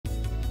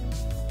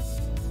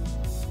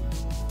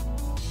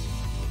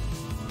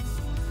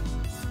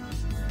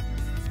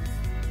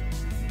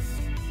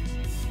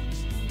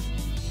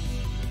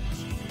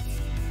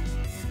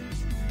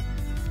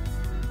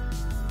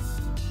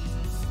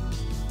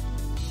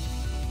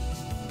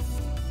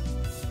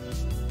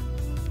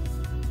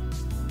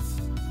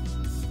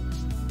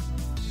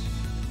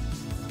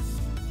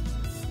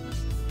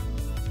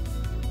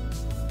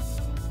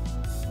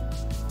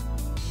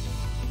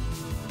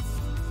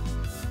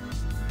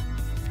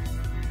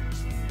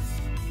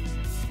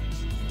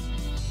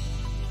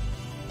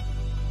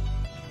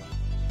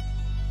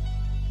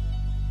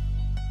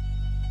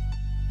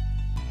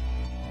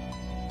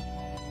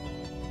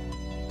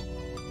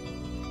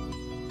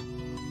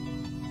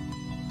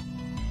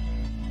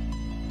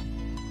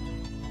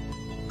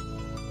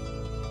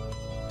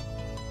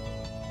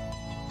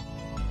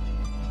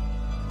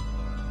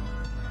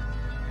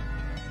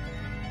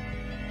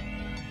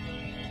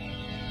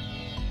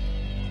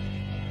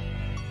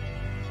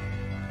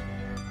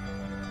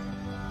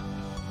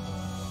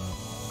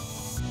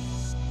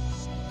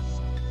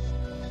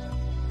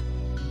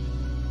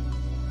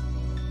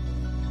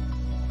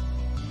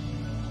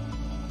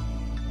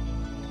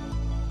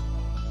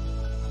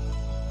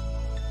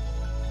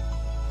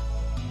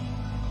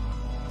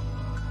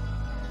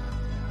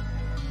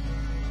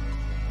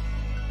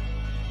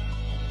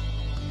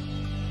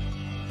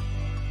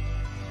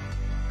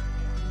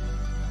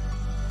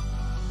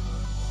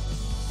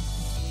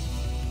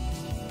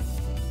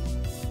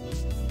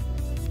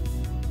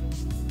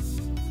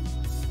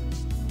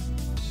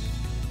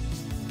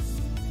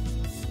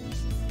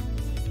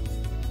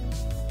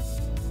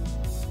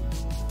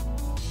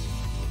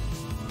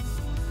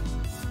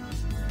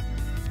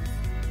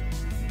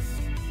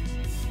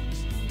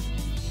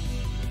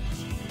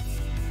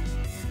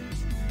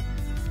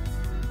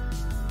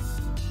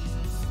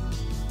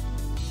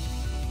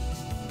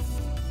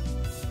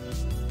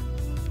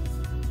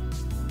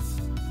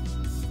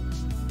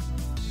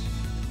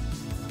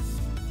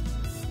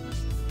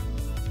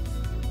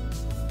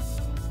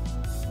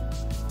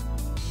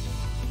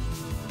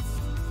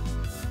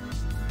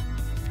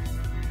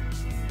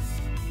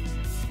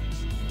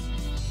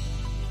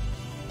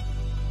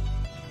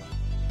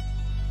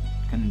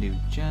do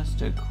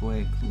just a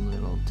quick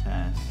little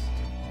test.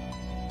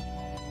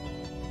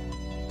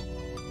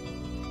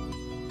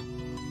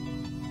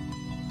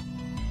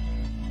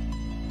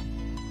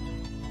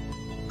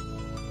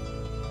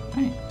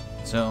 Alright,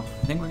 so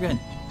I think we're good.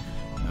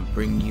 I'm gonna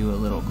bring you a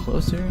little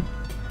closer.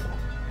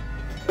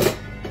 Oh,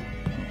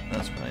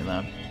 that's probably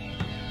loud.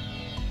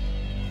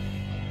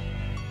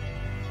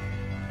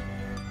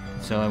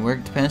 So I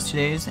worked the past 2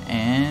 days,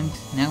 and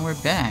now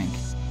we're back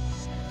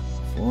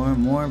for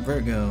more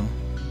Virgo.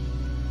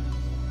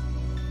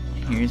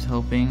 Here's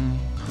hoping,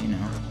 you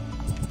know,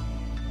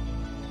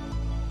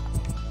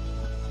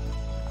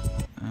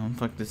 I don't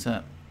fuck this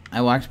up. I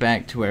walked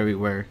back to where we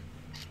were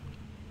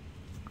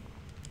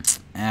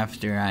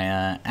after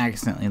I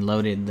accidentally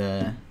loaded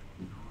the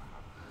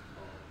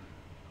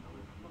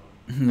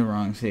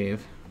wrong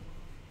save.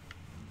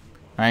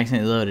 I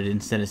accidentally loaded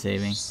instead of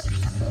saving.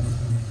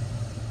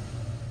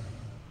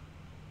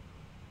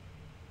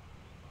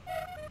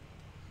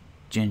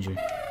 Ginger,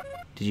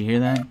 did you hear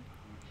that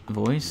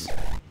voice?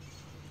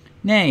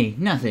 Nay,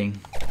 nothing.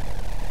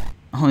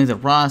 Only the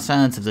raw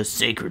silence of the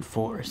sacred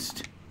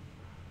forest.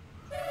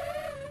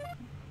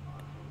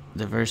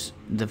 The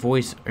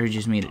voice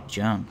urges me to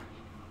jump.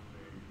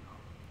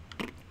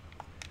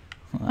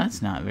 Well,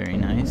 that's not very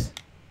nice.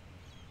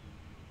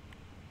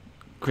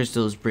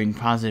 Crystals bring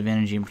positive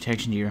energy and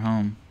protection to your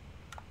home.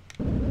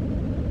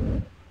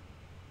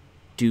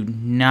 Do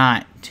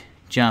not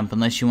jump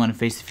unless you want to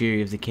face the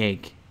fury of the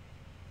cake.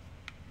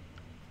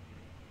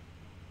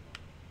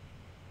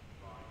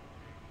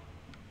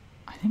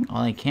 I think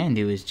all I can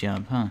do is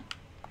jump, huh?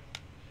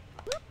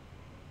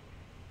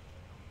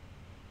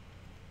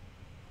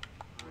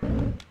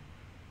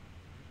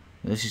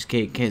 Delicious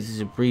cake catches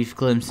a brief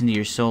glimpse into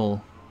your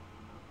soul.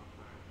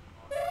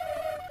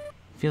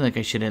 I feel like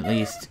I should at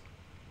least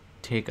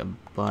take a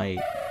bite.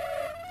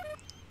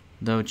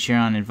 Though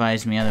Chiron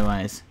advised me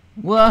otherwise.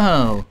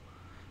 Whoa!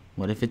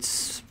 What if it's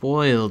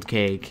spoiled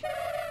cake?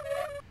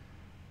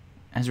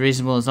 As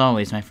reasonable as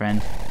always, my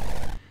friend.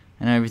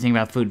 I know everything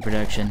about food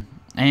production.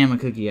 I am a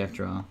cookie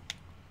after all.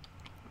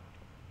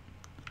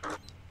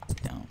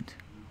 Don't.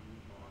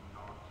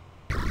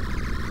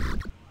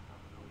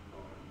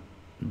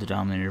 The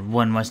Dominator.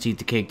 One must eat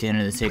the cake to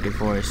enter the sacred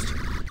forest.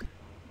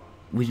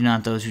 We do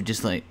not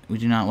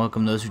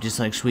welcome those who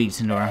dislike sweets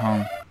into our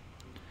home.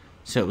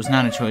 So it was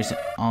not a choice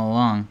all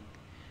along.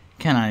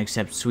 Cannot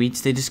accept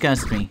sweets, they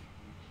disgust me.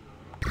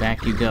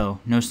 Back you go.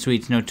 No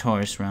sweets, no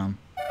Taurus realm.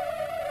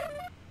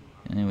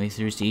 The only way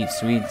through is to eat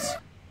sweets.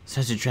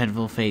 Such a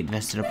dreadful fate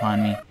vested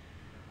upon me.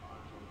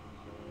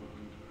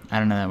 I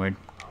don't know that word.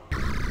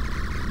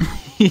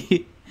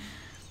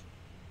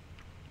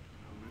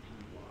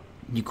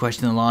 You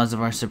question the laws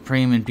of our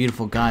supreme and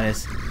beautiful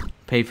goddess.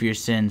 Pay for your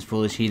sins,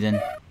 foolish heathen.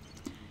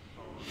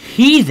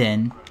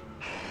 Heathen?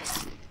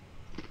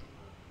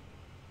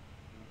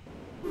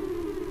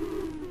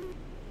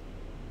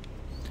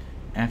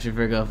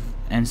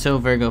 So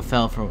Virgo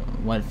fell for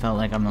what felt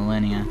like a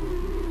millennia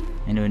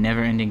into a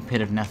never-ending pit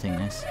of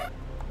nothingness.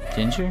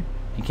 Ginger?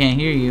 I can't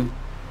hear you.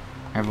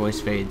 Her voice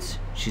fades.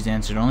 She's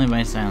answered only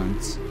by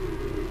silence.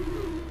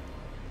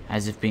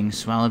 As if being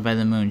swallowed by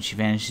the moon, she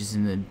vanishes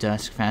in the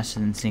dusk faster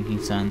than the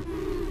sinking sun.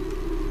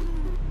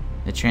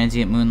 The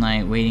transient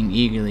moonlight waiting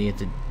eagerly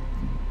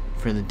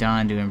for the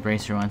dawn to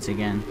embrace her once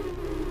again.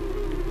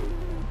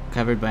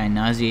 Covered by a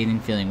nauseating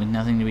feeling with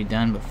nothing to be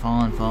done but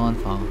fall and fall and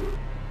fall.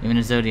 Even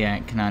a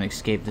Zodiac cannot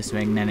escape this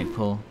magnetic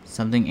pull.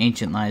 Something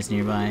ancient lies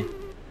nearby.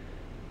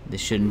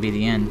 This shouldn't be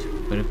the end,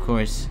 but of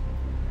course,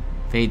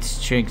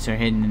 fate's tricks are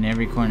hidden in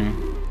every corner.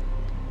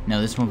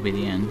 No, this won't be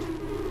the end.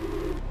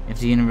 If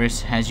the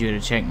universe has you at a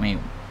checkmate,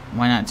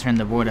 why not turn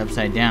the board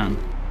upside down?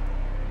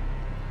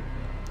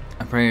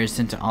 A prayer is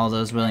sent to all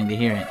those willing to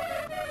hear it.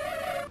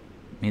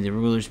 May the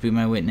rulers be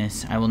my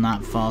witness. I will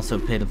not fall so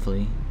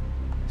pitifully.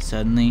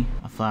 Suddenly,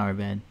 a flower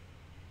bed.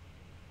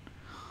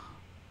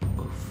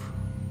 Oof.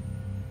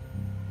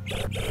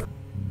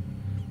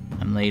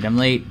 I'm late, I'm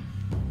late.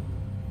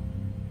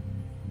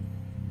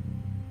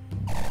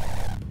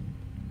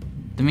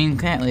 The mean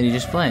cat lady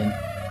just fled.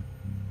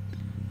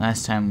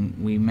 Last time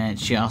we met,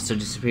 she also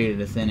disappeared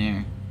into thin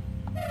air.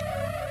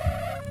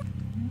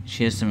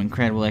 She has some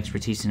incredible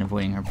expertise in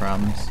avoiding her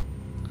problems.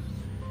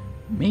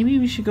 Maybe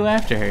we should go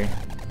after her.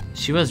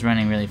 She was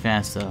running really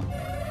fast, though.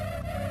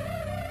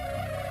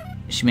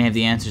 She may have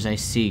the answers I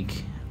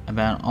seek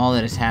about all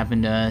that has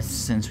happened to us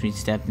since we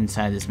stepped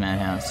inside this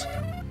madhouse.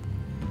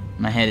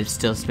 My head is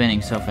still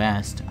spinning so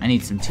fast. I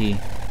need some tea.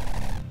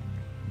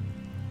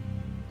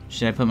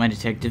 Should I put on my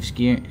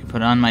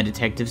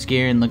detective's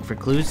gear and look for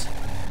clues?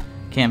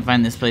 Can't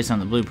find this place on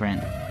the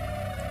blueprint.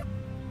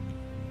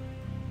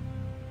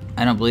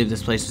 I don't believe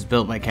this place was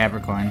built by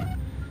Capricorn.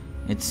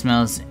 It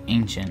smells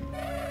ancient.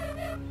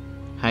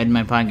 Hide in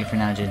my pocket for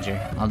now, Ginger.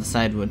 I'll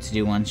decide what to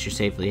do once you're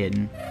safely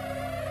hidden.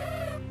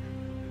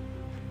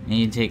 You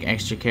need to take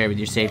extra care with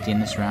your safety in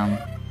this realm.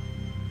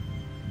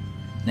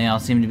 They all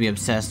seem to be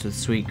obsessed with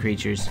sweet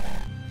creatures.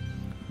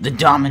 The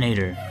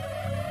Dominator!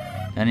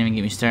 Don't even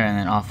get me started on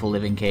that awful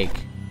living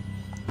cake.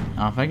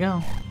 Off I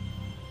go.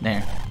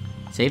 There.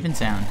 Safe and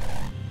sound.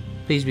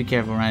 Please be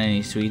careful around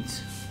any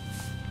sweets.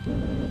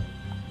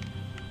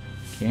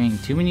 Carrying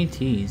too many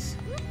teas.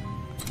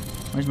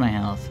 Where's my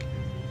health?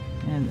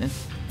 Yeah,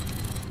 that's...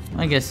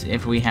 Well, I guess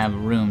if we have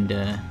room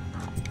to...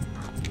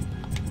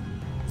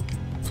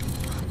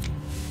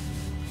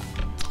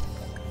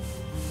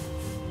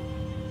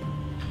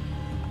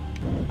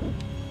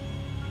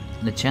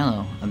 The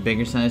cello, a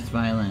bigger sized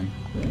violin.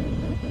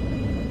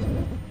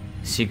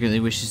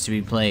 Secretly wishes to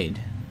be played,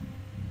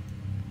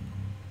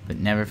 but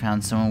never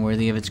found someone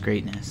worthy of its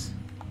greatness.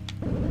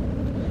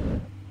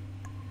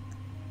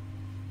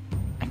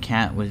 A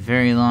cat with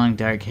very long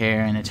dark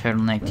hair and a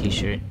turtleneck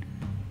t-shirt.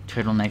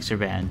 Turtlenecks are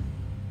bad.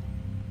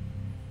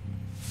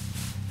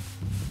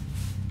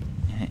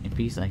 It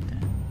bees like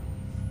that.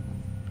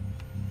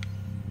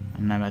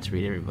 I'm not about to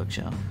read every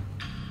bookshelf.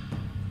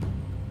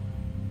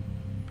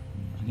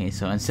 Okay,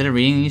 so instead of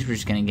reading these, we're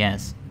just gonna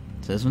guess.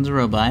 So this one's a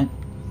robot.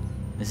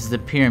 This is the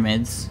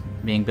pyramids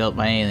being built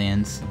by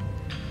aliens.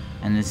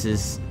 And this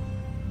is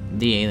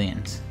the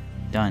aliens.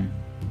 Done.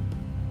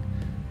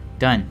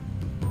 Done.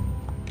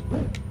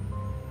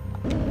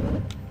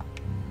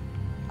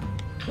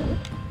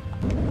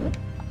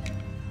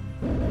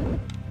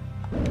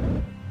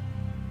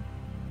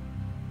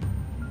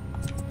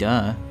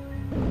 Duh.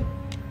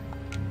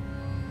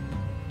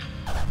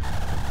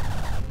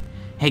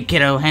 Hey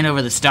kiddo, hand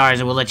over the stars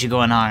and we'll let you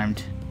go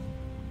unarmed.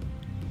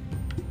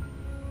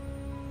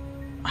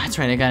 Oh, that's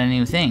right, I got a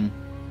new thing.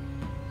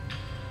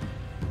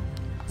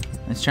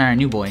 Let's try our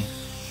new boy.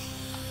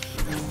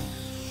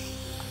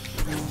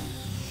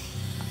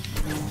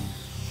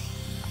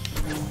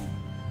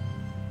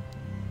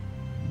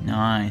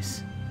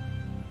 Nice.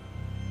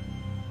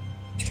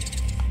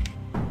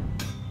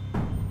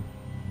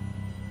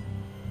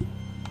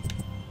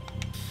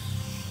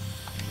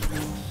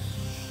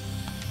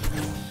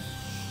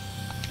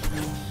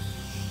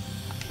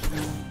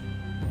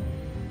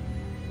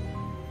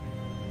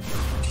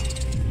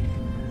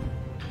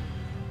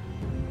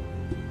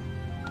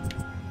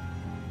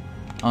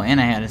 Oh,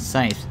 and I had a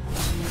scythe.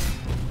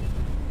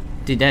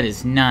 Dude, that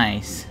is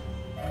nice.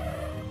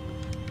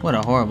 What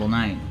a horrible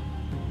night.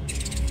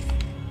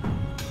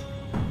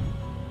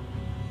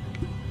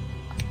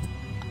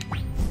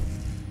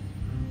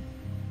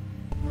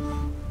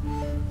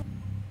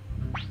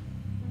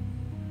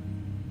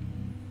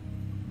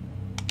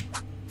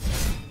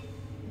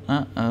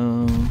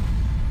 Uh-oh.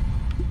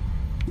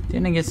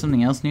 Didn't I get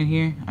something else new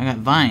here? I got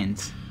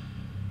vines.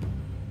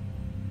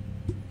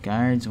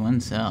 Guards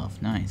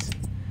oneself. Nice.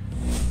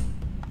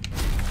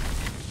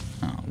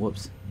 Oh,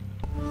 whoops.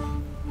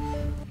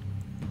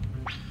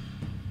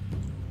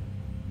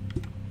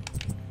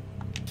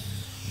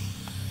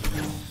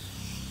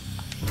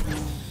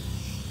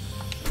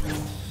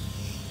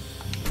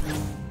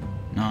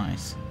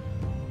 Nice.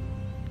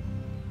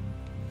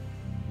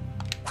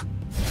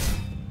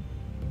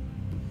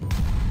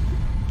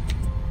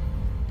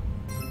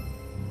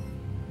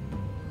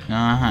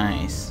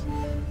 Nice.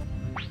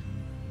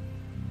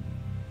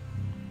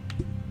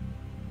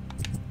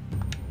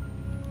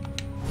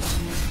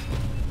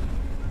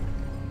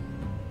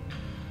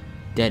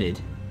 Deaded.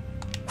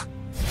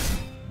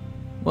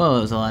 Whoa,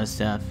 that was a lot of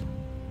stuff.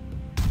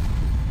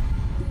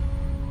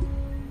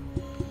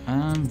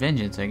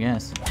 Vengeance, I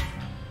guess.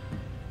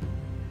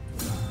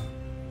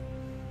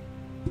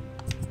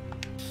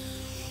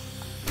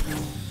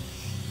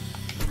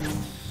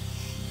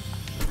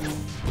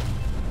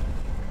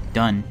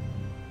 Done.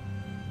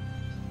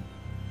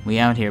 We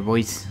out here,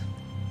 boys.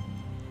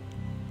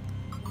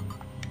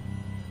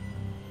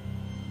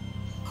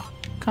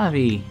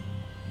 Coffee.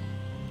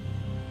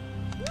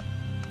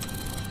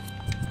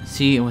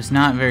 See, it was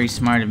not very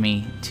smart of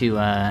me to,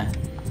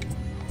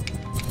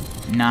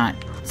 not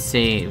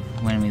save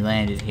when we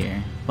landed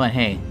here. But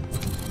hey.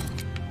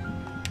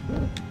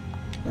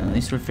 At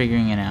least we're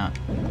figuring it out.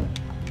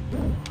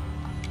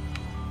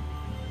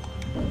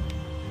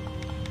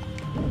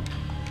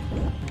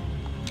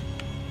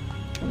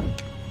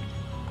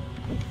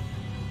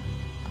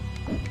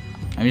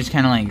 I'm just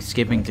kind of like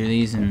skipping through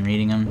these and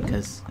reading them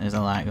because there's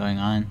a lot going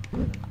on.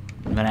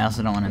 But I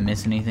also don't want to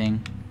miss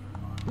anything.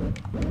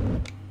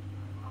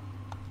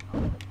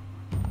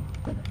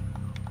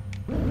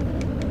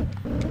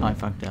 Oh, I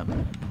fucked up.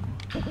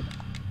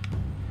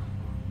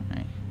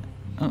 Alright.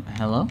 Oh,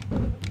 hello?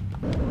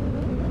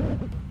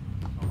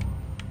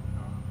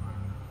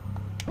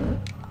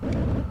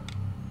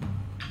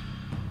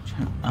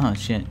 Oh,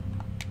 shit.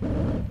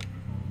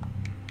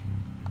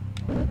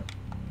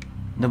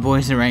 The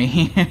boys are right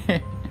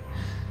here.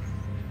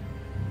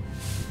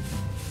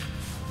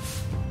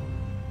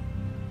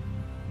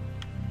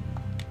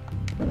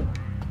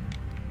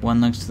 One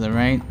looks to the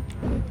right,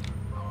 and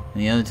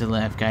the other to the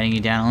left, guiding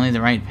you down only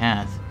the right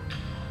path.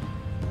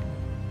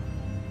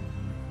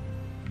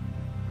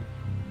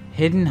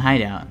 Hidden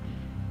hideout.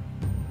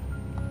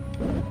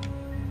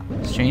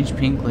 Strange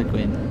pink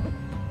liquid.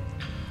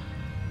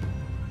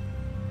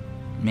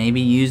 May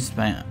be used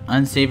by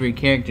unsavory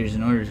characters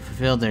in order to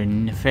fulfill their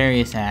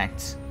nefarious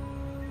acts.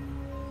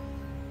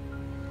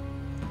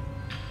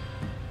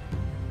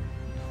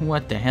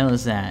 What the hell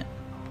is that?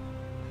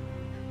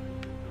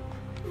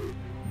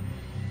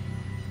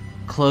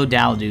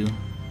 Clodaldu.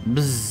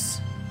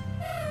 Bzzz.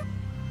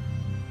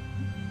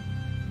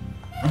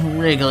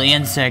 Wriggly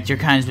insect, your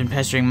kind has been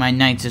pestering my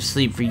nights of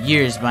sleep for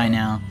years by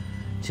now.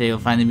 Today will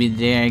finally be the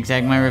day I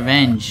exact my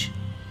revenge.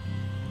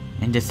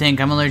 And to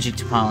think I'm allergic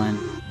to pollen.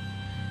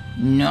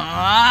 No!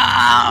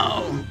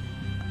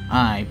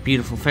 I,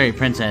 beautiful fairy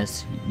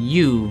princess,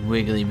 you,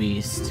 wiggly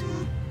beast.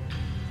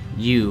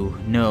 You,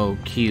 no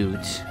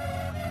cute.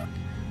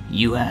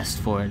 You asked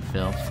for it,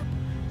 filth.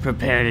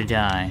 Prepare to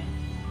die.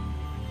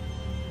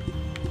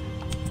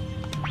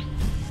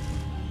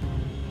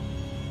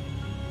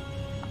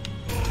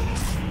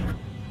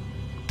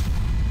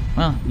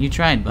 Well, you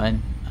tried, bud.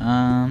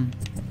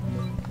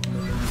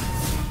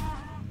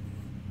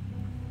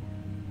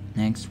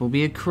 Next will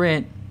be a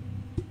crit.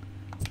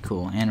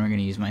 Cool, and we're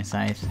gonna use my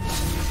scythe.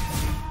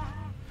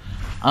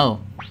 Oh,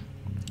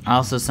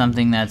 also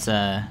something that's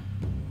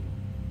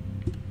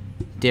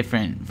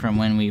different from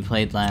when we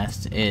played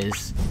last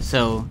is,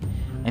 so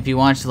if you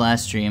watched the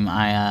last stream,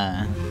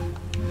 I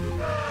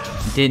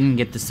didn't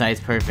get the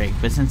scythe perfect,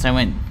 but since I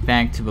went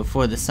back to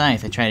before the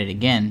scythe, I tried it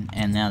again,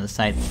 and now the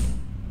scythe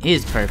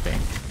is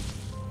perfect.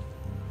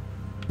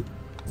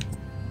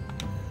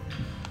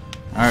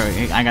 Or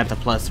I got the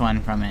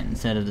 +1 from it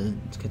instead of the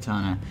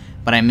katana.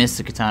 But I missed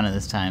the katana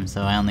this time,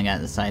 so I only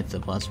got the scythe to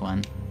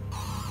 +1.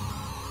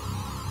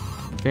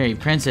 Fairy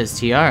Princess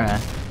Tiara?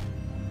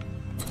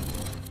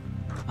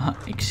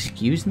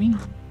 Excuse me?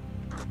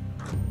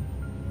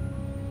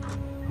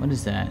 What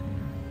is that?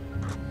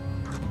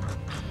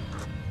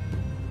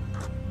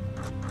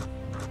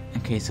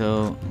 Okay,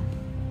 so...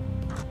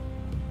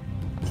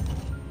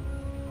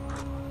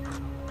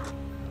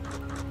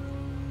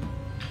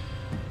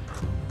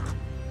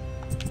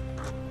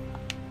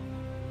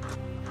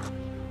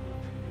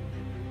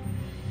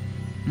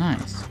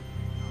 Nice.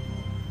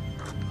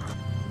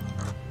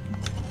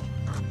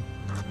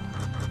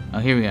 Oh,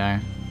 here we are.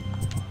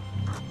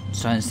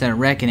 So instead of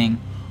reckoning,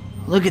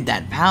 look at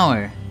that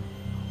power.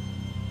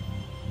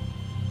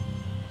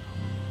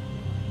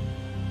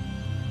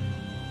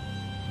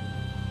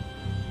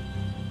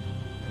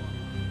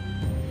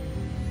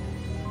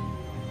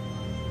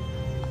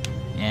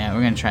 Yeah,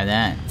 we're gonna try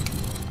that.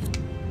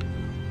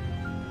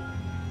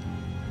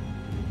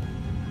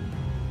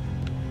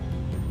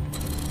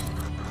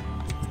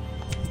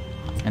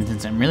 And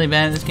since I'm really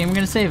bad at this game, we're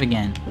gonna save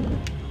again.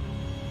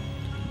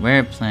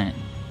 Rare plant,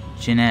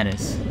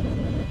 Genetis.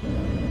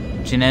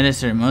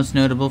 Genetis are most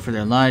notable for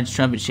their large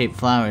trumpet-shaped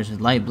flowers with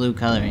light blue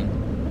coloring.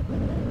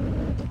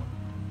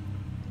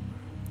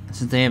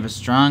 Since they have a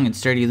strong and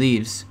sturdy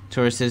leaves,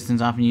 tourist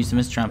citizens often use them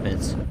as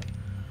trumpets.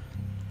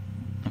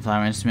 The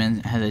flower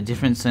instrument has a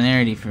different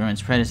sonority from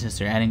its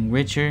predecessor, adding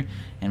richer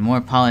and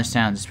more polished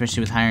sounds,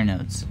 especially with higher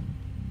notes.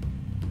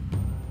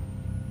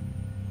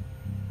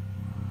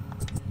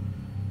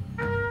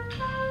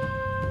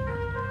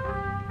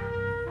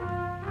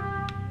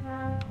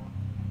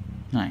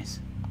 Nice.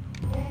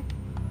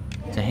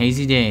 It's a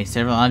hazy day.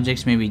 Several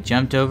objects may be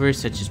jumped over,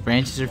 such as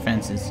branches or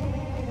fences.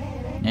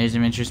 Areas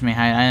of interest may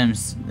hide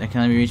items that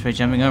can only be reached by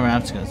jumping over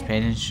obstacles. Pay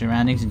attention to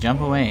surroundings and jump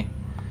away.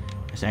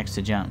 Press X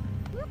to jump.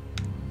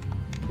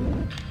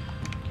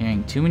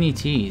 Carrying too many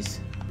T's.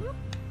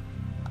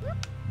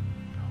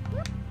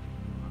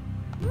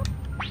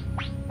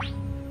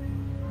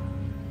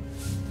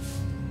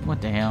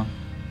 What the hell?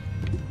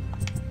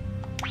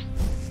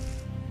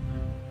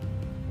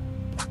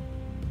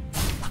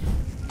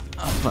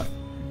 Oh, fuck.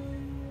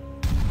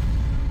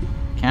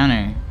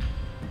 Counter.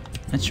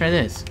 Let's try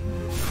this.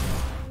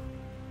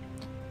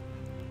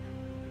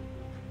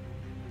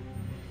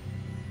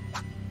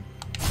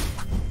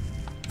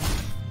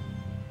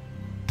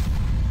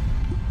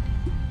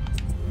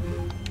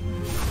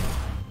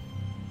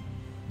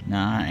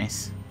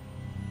 Nice.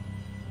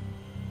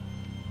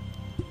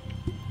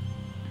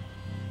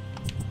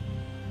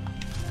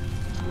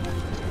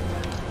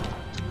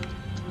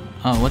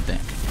 Oh, what the?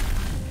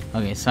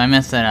 Okay, so I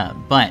messed that up,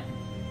 but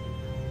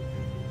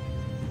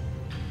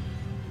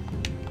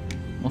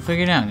we'll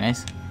figure it out,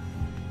 guys.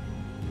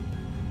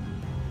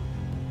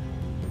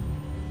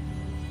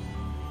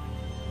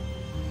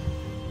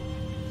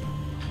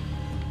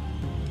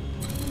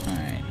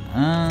 Alright,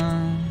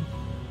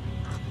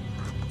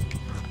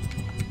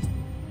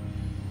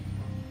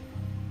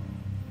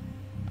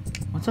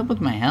 what's up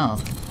with my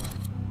health?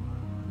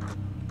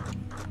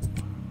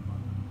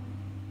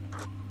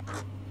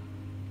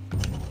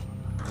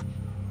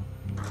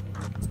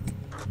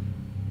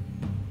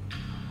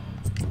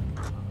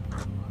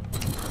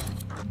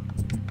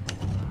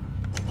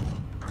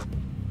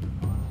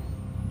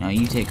 No,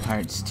 you take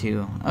hearts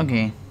too.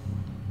 Okay.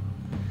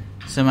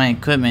 So my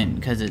equipment,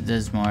 because it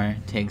does more,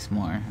 takes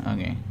more.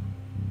 Okay.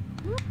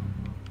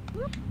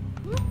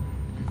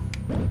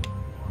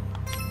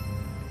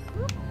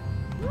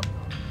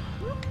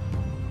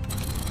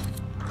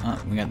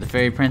 Oh, we got the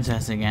fairy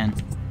princess again.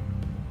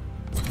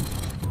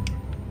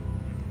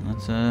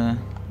 Let's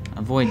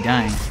avoid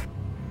dying.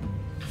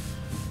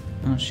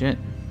 Oh shit.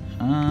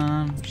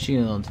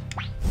 Shield.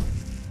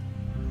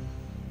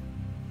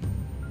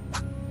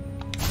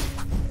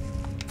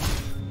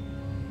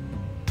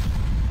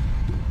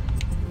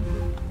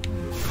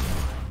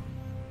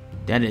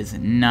 That is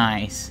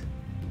nice.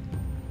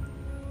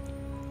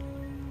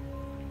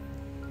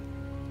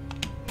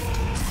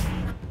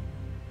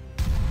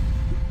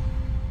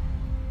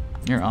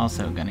 You're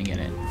also gonna get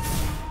it.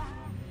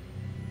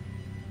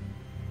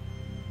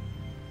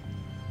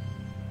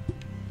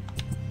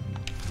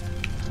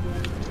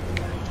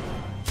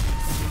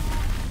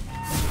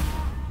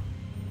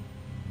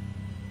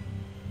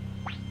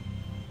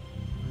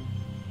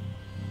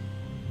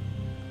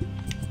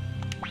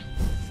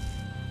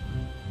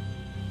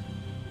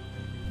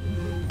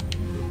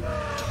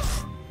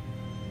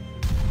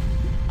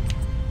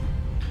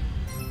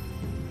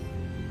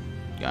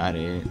 Got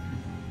it.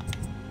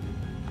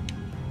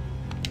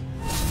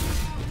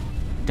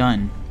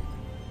 Done.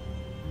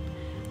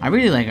 I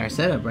really like our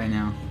setup right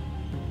now.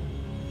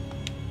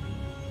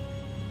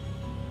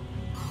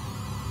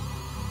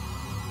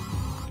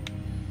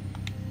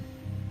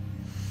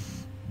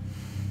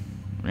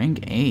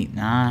 Rank 8,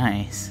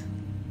 nice.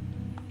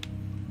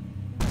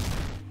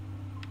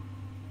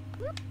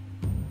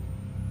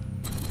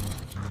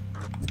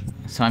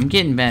 So I'm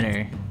getting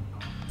better.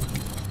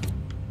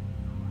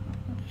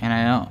 And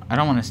I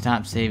don't want to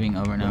stop saving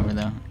over and over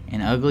though.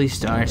 An ugly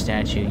star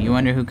statue. You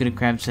wonder who could have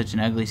crafted such an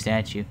ugly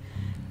statue.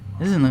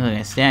 This doesn't look like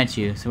a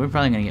statue, so we're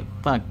probably gonna get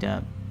fucked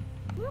up.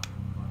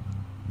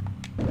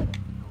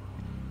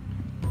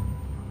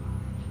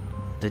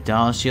 The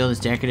doll shield is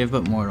decorative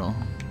but mortal.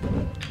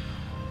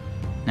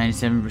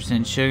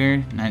 97%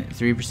 sugar,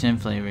 3%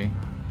 flavor.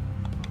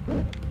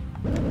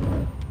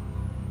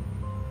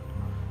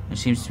 There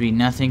seems to be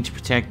nothing to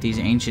protect these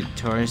ancient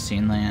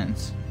Taurasian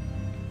lands.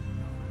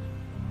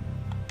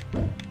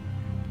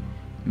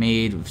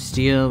 Made of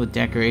steel with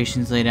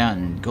decorations laid out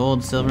in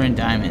gold, silver, and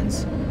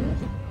diamonds.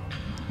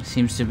 It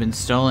seems to have been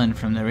stolen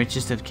from the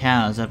richest of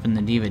cows up in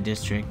the Diva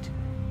district.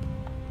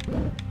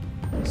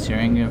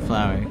 Syringa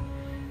flower.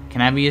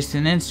 Cannot be used as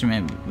an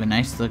instrument, but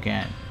nice to look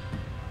at.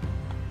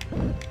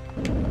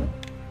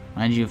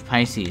 Mind you of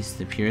Pisces,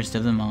 the purest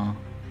of them all.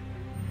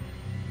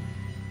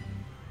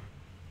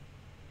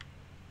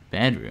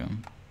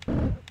 Bedroom.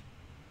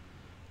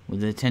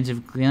 With an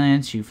attentive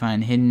glance, you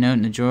find a hidden note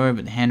in the drawer,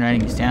 but the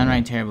handwriting is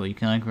downright terrible. You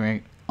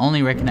can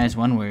only recognize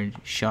one word: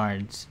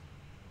 shards.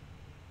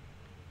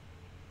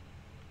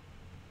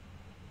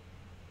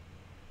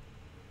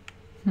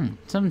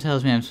 Something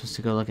tells me I'm supposed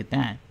to go look at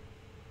that.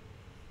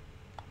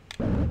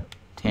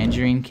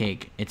 Tangerine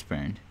cake. It's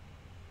burned.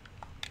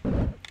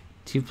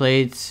 2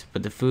 plates,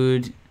 but the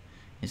food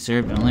is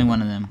served in only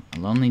one of them. A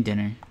lonely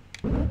dinner.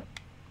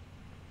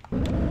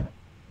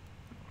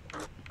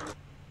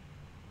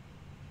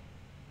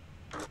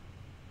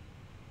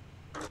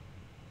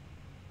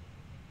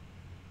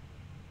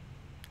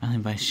 I only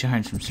buy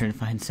shards from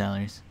certified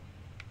sellers.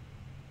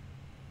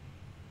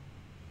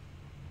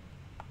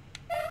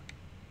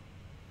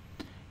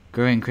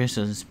 Growing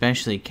crystals,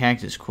 especially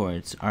cactus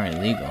quartz, are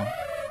illegal.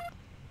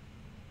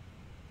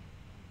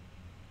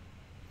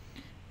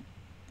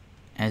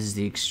 As is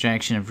the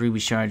extraction of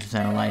ruby shards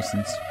without a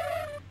license.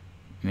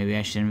 Maybe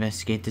I should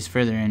investigate this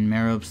further in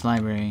Merob's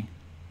library.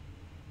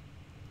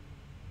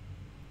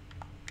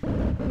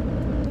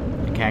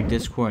 A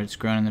cactus quartz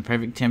grown in the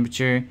perfect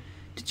temperature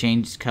to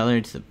change its color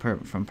to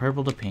from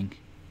purple to pink.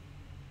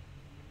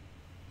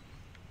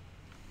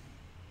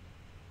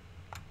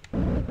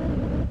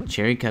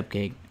 Cherry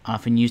cupcake,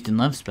 often used in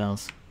love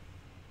spells.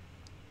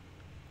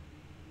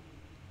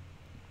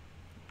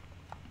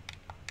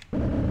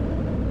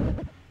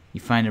 You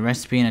find a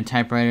recipe in a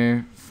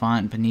typewriter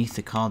font beneath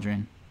the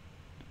cauldron.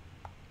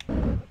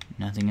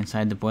 Nothing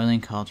inside the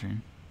boiling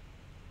cauldron.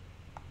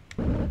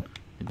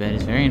 The bed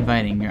is very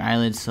inviting. Your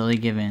eyelids slowly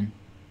give in.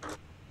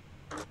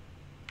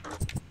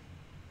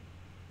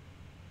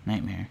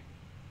 Nightmare.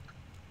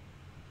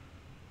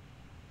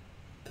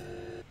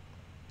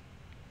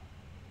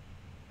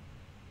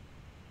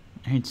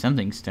 I heard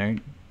something start.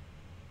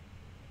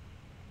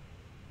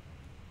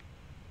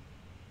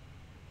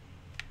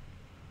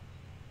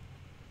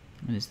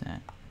 What is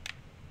that?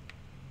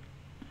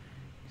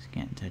 Just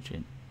can't touch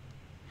it.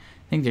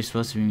 I think there's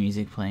supposed to be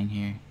music playing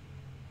here.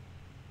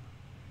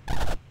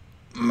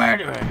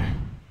 Murderer!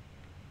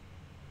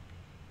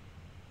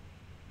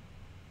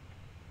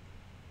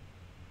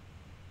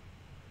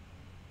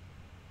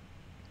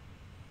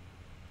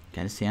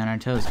 Gotta stay on our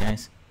toes,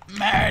 guys.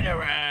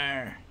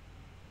 Murderer!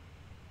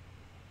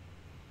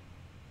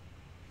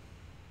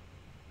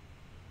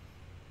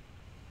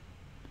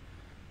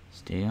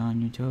 Stay on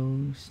your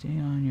toes, stay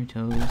on your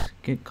toes.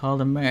 Get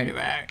called a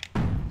murderer.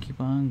 Keep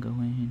on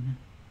going.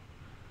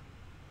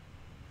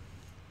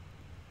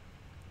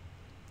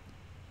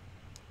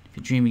 If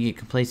you dream, you get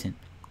complacent.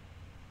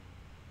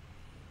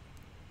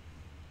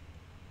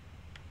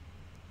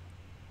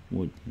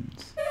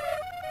 Woodlands.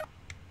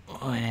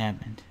 What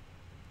happened?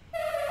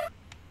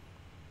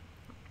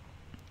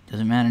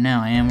 Doesn't matter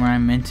now. I am where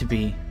I'm meant to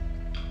be.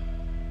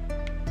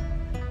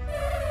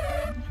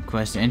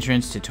 Request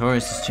entrance to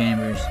Taurus's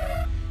chambers.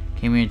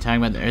 Came here to talk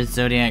about the Earth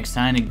Zodiac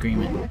sign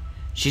agreement.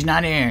 She's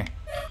not here.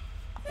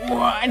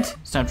 What?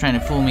 Stop trying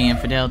to fool me,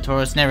 infidel.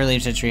 Taurus never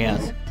leaves her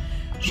treehouse.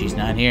 She's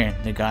not here.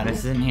 The goddess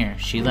isn't here.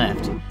 She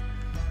left.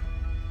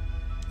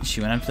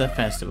 She went up to the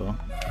festival.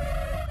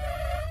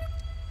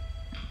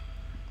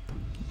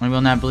 I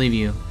will not believe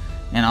you.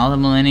 In all the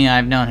millennia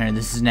I've known her,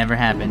 this has never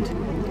happened.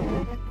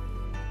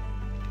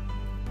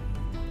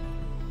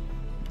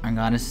 Our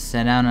goddess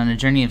set out on a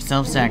journey of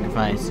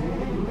self-sacrifice.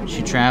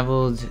 She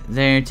traveled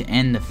there to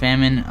end the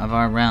famine of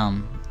our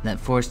realm that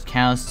forced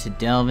cows to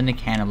delve into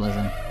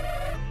cannibalism.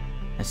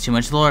 That's too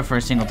much lore for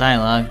a single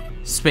dialogue.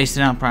 Space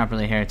it out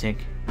properly, heretic.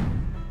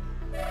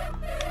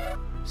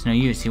 It's no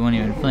use, he won't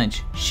even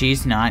flinch.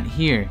 She's not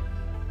here.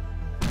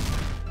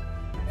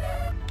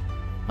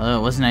 Although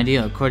it wasn't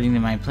ideal according to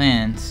my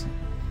plans,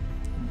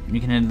 you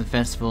can head to the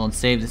festival and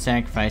save the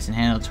sacrifice and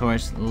handle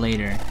Taurus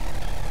later.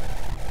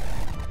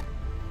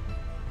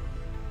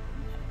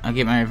 I'll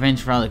get my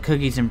revenge for all the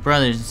cookies and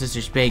brothers and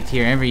sisters baked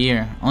here every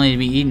year, only to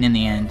be eaten in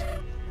the end.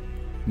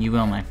 You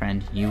will, my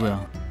friend, you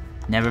will.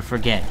 Never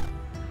forget.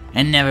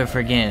 And never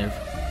forgive.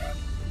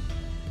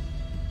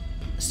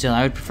 Still,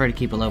 I would prefer to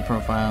keep a low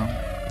profile.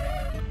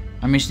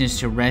 Our mission is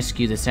to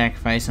rescue the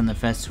sacrifice on the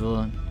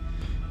festival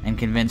and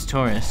convince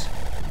Taurus.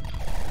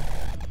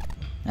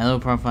 That low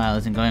profile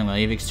isn't going well.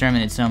 You've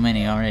exterminated so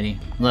many already.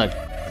 Look,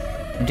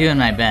 I'm doing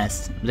my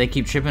best, but they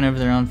keep tripping over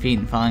their own feet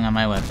and falling on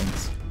my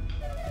weapons.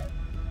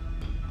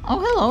 Oh,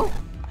 hello.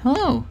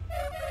 Hello.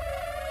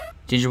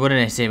 Ginger, what did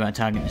I say about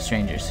talking to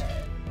strangers?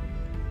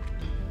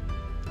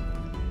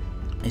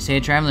 They say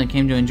a traveler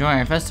came to enjoy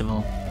our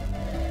festival.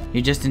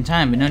 You're just in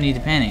time, but no need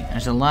to panic.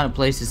 There's a lot of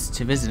places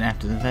to visit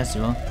after the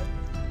festival.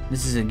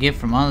 This is a gift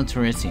from all the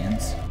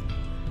Taurisians.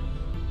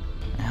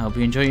 I hope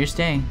you enjoy your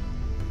stay.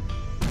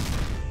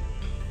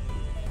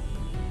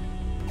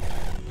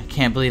 I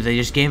can't believe they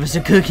just gave us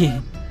a cookie.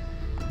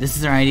 This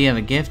is our idea of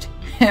a gift?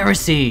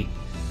 Heresy!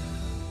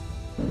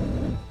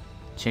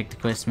 Check the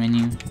quest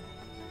menu.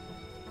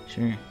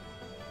 Sure.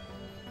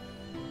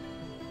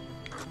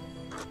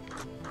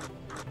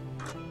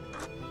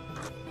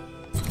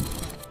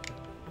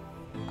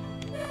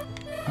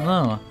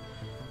 Hello.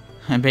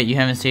 I bet you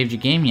haven't saved your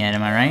game yet,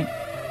 am I right?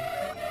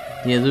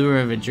 The allure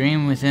of a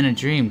dream within a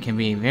dream can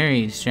be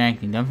very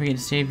distracting. Don't forget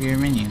to save your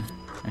menu.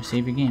 Or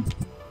save your game.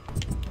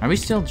 Are we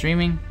still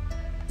dreaming?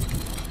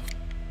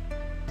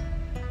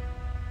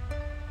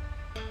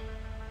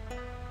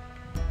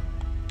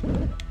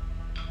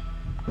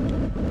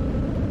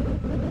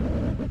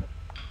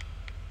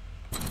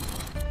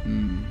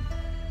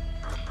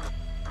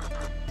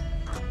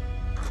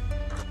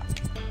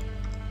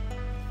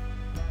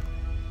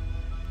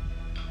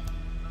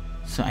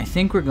 So I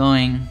think we're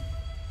going...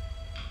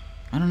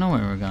 I don't know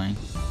where we're going.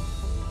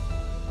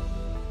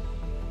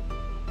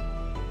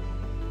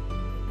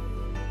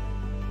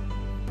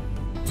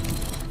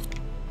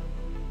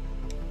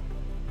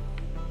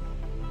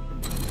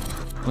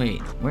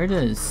 Wait, where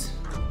does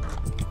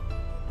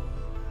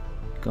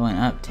going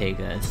up take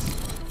us?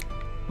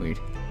 Weird.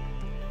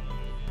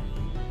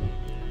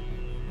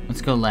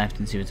 Let's go left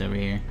and see what's over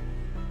here.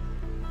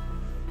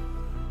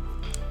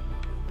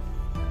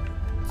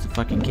 It's a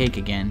fucking cake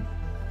again.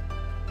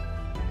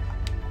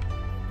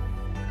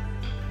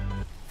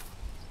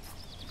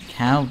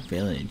 Cow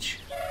Village.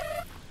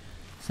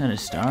 Is that a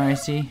star I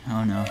see?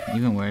 Oh no,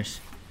 even worse.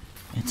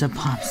 It's a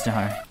pop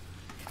star.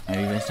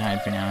 Maybe best to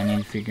hide for now. I need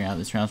to figure out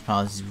this realm's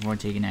policies before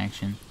taking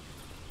action.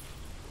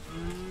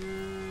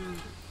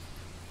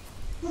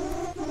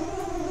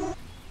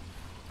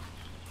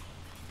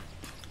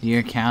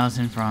 Dear cows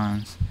and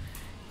fronds,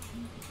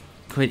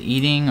 quit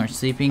eating or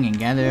sleeping and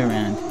gather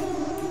around.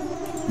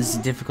 This is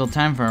a difficult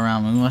time for our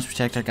realm, and we must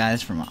protect our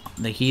guys from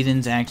the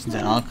heathen's actions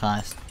at all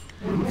costs.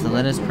 So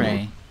let us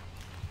pray.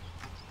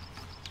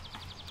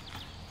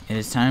 It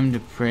is time to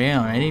pray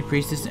already,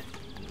 Priestess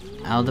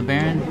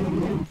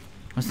Aldebaran?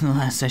 Wasn't the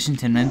last session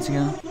 10 minutes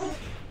ago?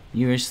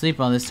 You were asleep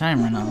all this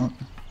time, Renault.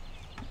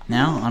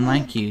 Now, on my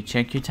cue,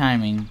 check your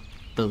timing,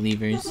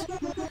 believers.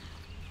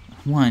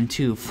 1,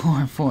 2,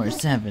 4, 4,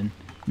 7.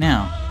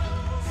 Now.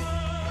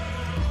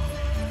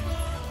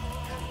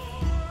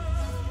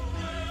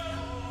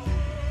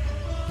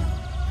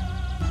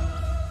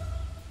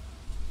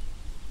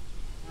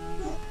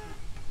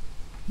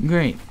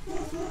 Great.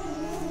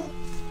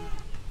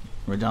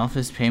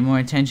 Rodolphus, pay more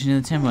attention to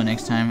the tempo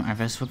next time our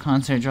festival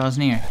concert draws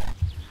near.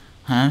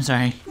 I'm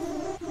sorry.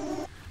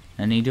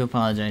 No need to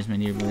apologize, my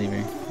dear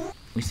believer.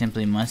 We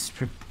simply must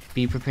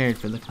be prepared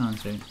for the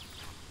concert.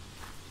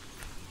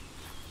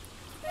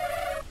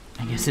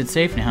 I guess it's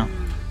safe now.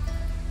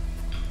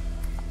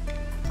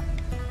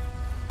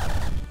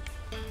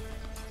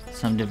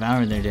 Some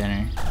devour their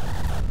dinner.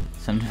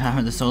 Some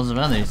devour the souls of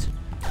others.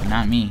 But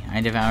not me. I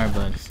devour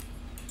books.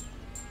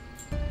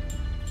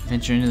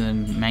 Venture into the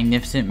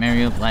magnificent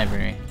Mariope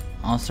Library.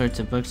 All sorts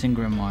of books and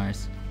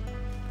grimoires.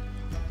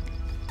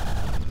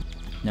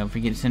 Don't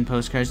forget to send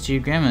postcards to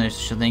your grandmother so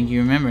she'll think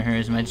you remember her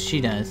as much as she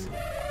does.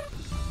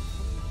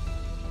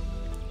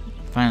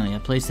 Finally, a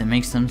place that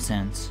makes some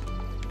sense.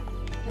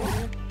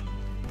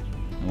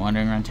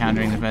 Wandering around town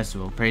during the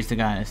festival. Praise the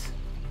goddess.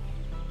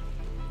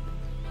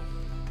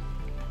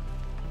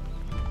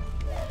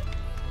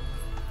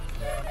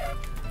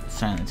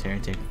 silence,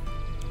 heretic.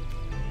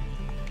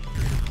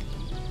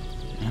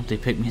 I hope they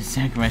pick me as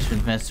sacrifice for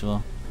the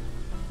festival.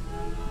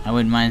 I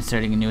wouldn't mind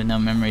starting anew with no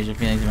memories or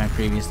feelings of my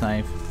previous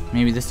life.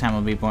 Maybe this time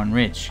I'll be born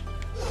rich.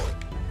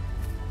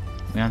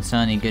 We don't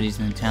sell any goodies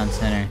in the town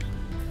center.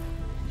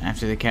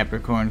 After the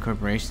Capricorn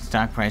Corporation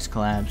stock price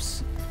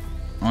collapse,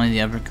 only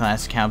the upper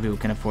class cow people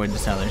can afford to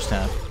sell their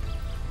stuff.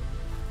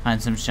 Find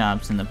some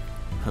shops in the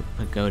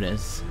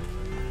pagodas.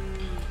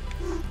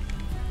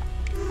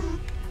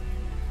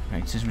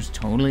 This was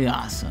totally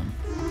awesome.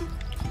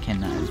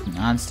 Cannot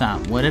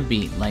non-stop. What a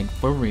beat, like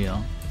for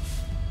real.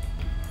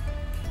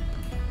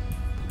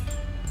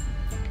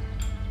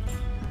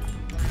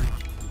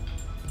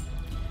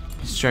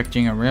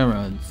 Constructing a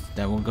railroad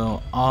that will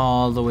go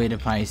all the way to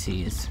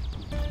Pisces.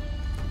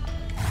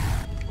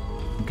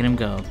 Look at him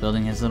go,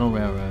 building his little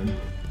railroad.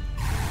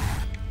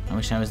 I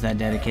wish I was that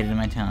dedicated to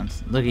my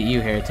talents. Look at you,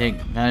 heretic,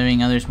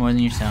 valuing others more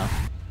than yourself.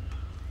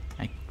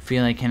 I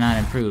feel I cannot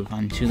improve.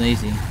 I'm too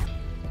lazy.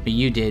 But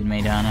you did,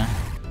 Madonna.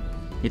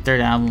 Your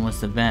third album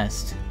was the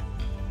best.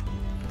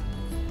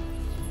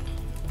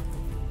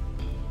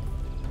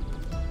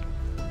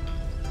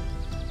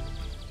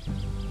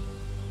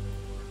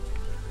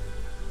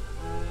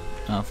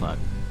 Oh, fuck.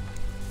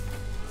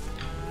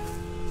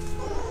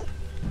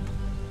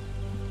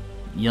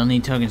 You'll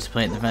need tokens to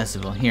play at the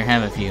festival. Here,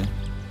 have a few.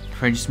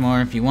 Purchase more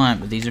if you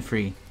want, but these are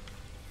free.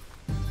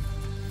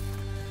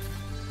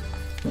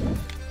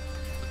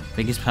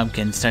 Biggest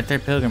pumpkins start their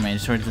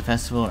pilgrimage towards the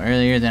festival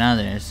earlier than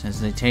others,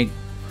 as they take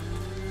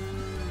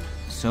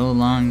so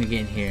long to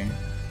get here.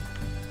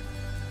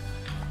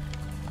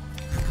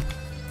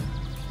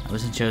 I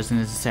wasn't chosen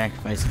as a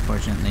sacrifice,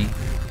 unfortunately.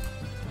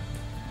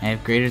 I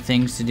have greater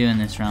things to do in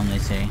this realm, they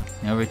say.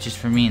 No riches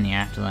for me in the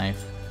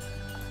afterlife.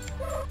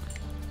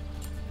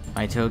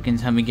 Buy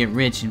tokens, help me get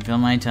rich and fill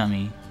my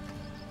tummy.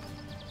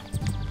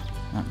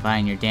 Not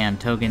buying your damn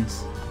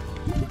tokens.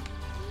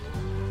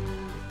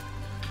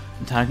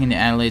 I'm talking to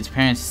Adelaide's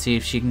parents to see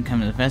if she can come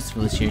to the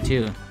festival this year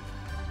too.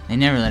 They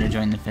never let her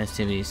join the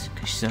festivities,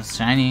 because she's so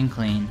shiny and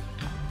clean.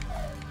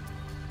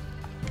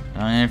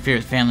 Don't interfere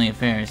with family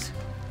affairs.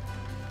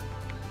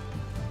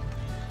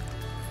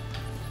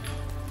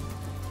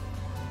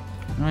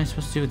 What am I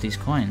supposed to do with these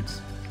coins?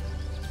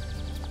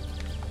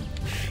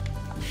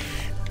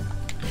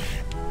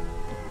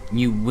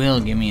 You will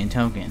give me a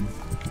token.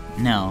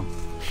 No.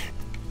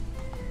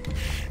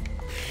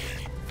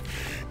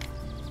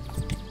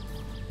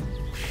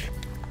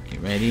 Get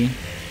ready.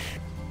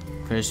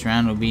 First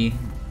round will be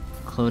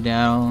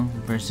Clodagh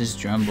versus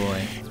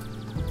Drumboy.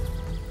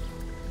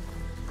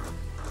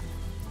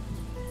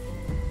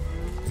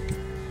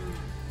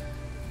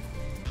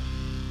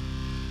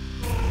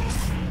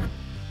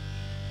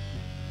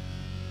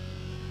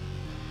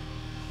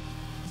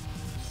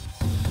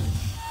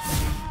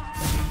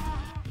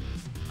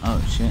 Oh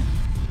shit.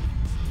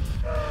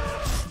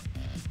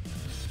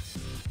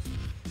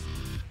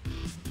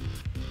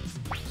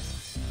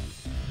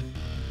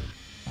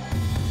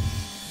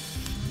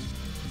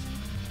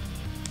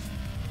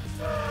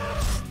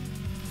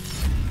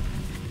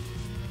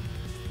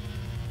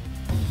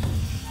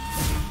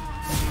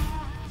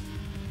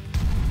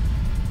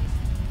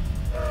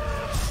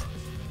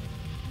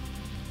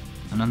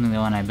 I don't think the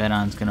one I bet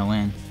on is gonna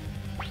win.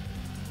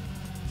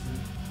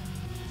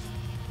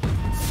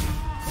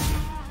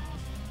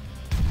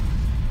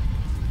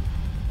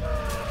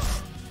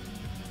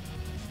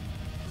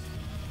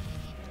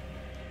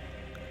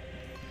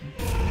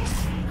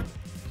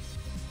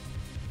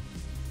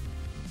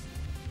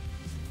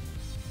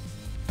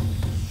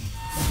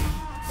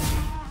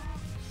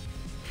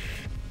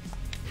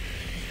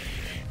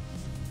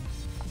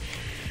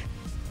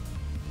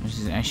 This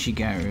is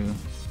Ashigaru.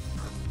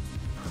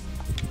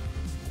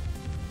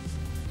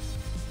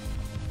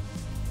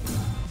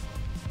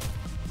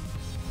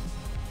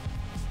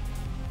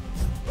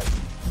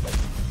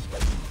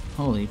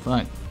 Holy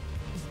fuck.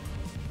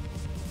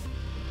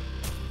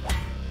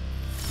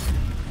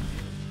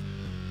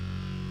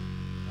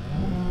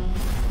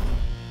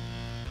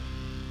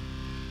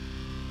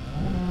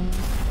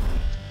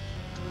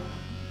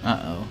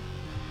 Uh-oh.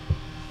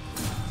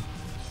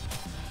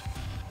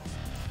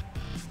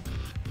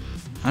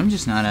 I'm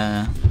just not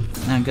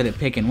good at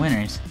picking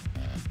winners.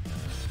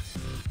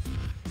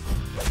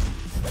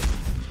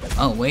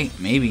 Oh wait,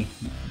 maybe.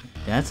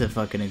 That's a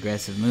fucking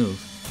aggressive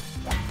move.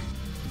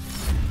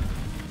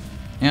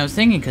 And I was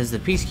thinking because the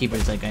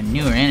Peacekeeper's like a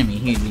newer enemy,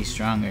 he'd be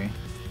stronger.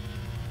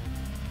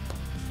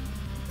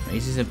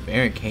 Raises a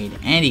barricade,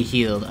 and he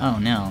healed. Oh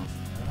no.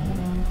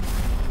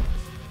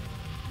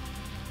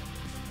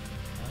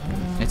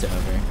 It's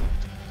over.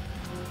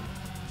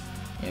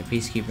 Yeah,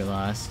 Peacekeeper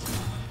lost.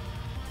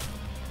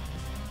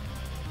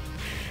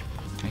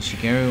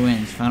 Shigeru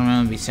wins. Final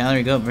round will be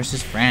Salary Goat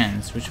versus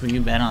Franz. Which will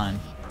you bet on?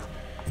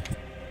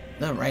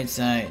 The right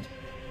side.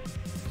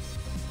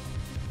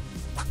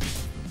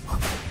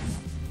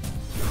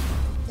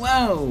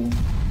 Whoa!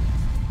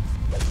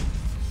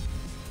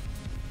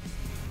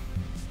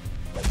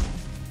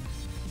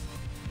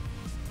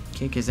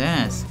 Kick his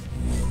ass.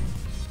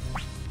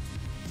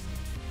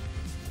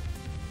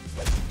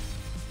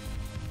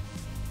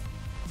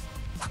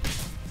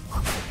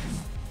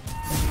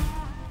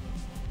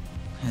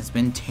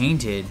 been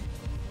tainted.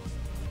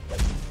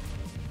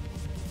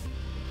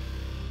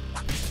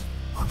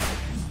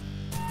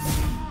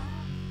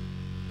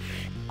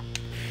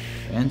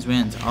 Friends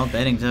wins. All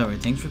betting's over.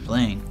 Thanks for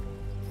playing.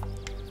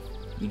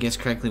 You guessed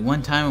correctly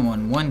one time and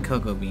won 1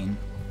 cocoa bean.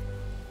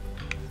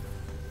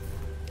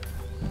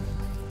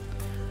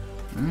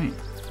 Alright.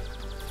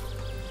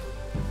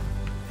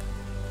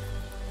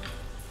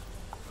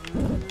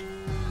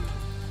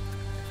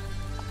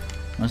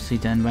 Mostly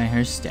done by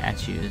her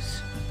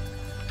statues.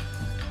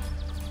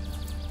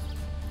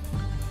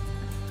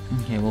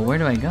 Okay, well, where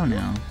do I go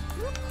now?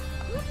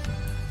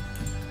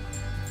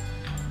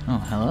 Oh,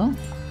 hello?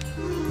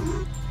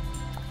 You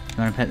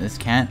wanna pet this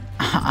cat?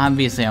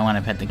 Obviously I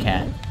wanna pet the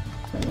cat.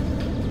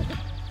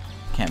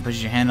 Cat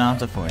pushes your hand off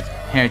the fourth.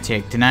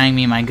 Heretic, denying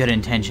me my good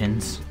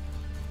intentions.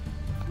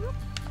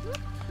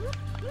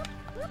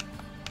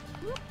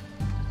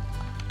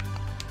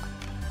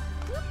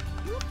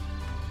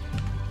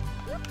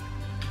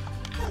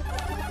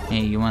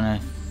 Hey, you want a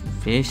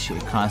fish?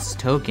 It costs a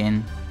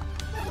token.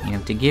 You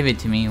have to give it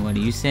to me. What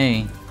do you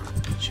say?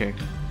 Sure.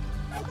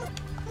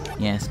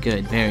 Yes,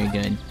 good. Very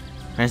good.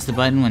 Press the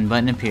button when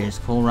button appears.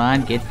 Pull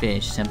rod, get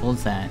fish. Simple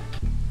as that.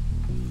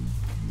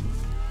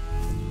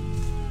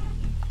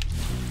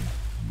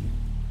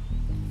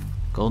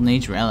 Golden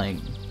Age relic.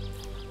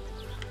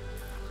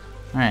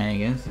 Alright, I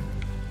guess.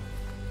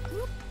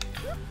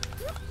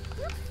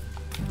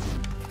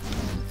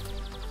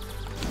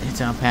 It's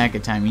alpaca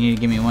time. You need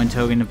to give me 1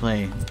 token to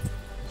play.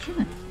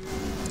 Sure.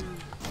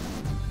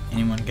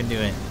 Anyone can do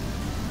it.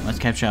 Let's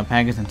capture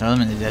alpacas and throw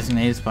them in the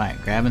designated spot.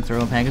 Grab and throw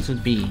alpacas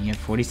with B. You have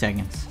 40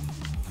 seconds.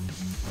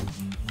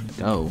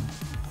 Go.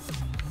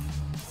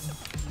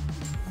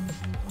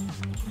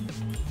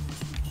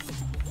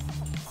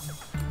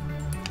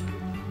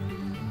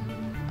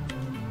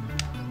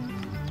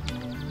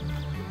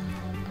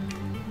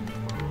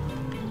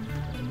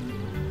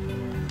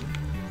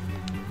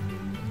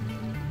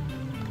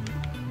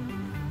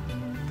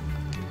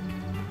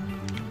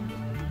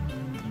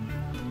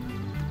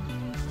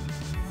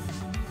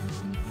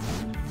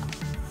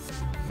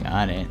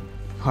 Got it.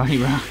 Party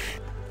rock.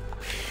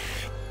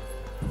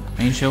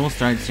 Main show will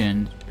start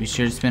soon. Be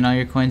sure to spend all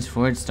your coins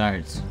before it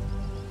starts.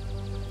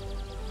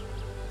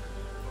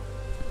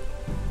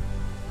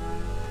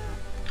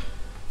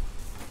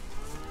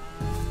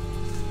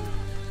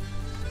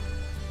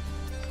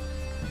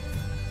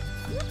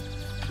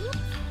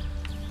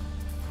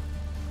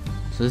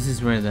 So this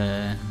is where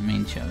the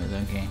main show is,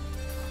 okay.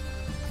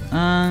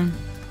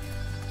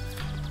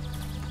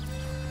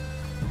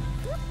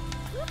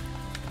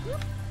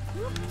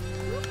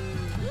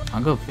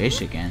 I'll go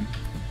fish again.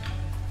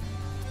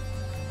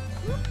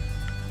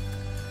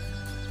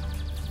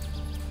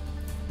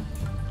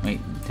 Wait,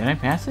 did I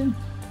pass it?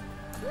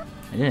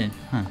 I did,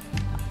 huh.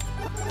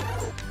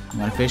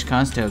 Want a fish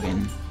cost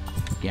token?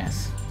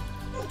 Yes.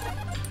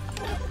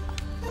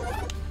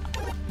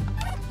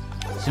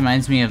 This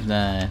reminds me of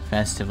the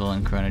festival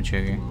in Chrono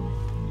Trigger.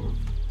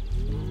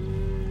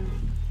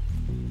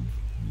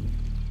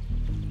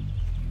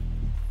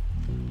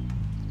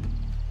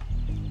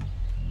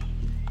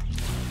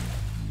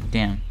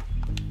 Damn.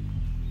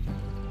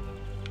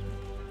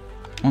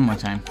 One more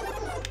time.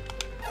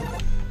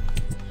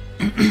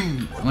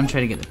 I want to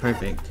try to get the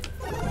perfect.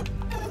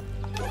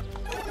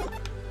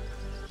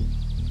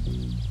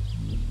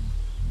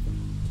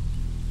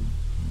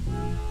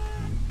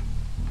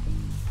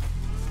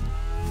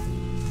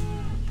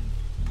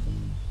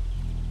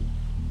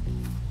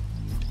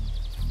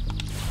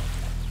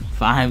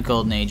 Five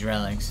Golden Age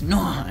relics.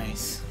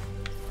 Nice!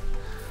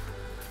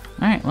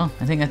 Alright, well,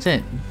 I think that's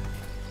it.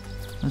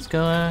 Let's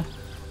go,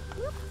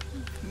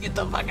 get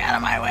the fuck out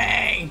of my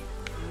way!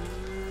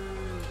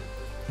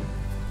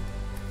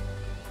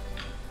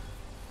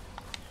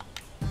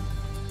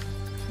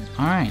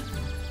 Alright.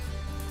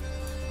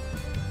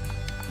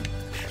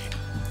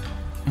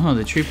 Oh,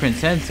 the tree prince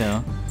said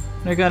so.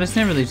 But our goddess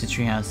never leaves the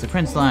treehouse. The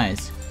prince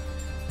lies.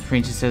 The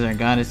princess says our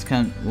goddess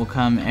will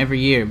come every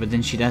year, but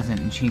then she doesn't,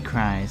 and she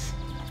cries.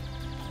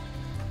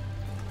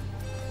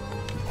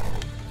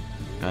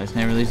 Goddess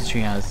never leaves the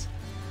treehouse.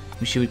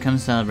 Wish she would come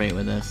celebrate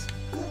with us.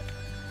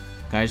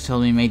 Guards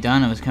told me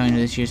Madonna was coming to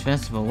this year's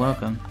festival.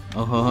 Welcome.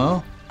 Oh ho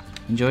ho.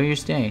 Enjoy your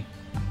stay.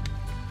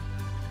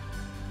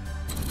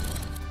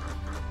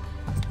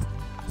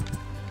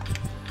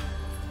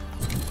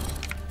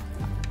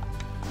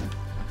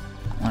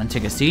 Want to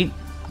take a seat?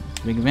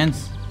 Big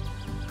events.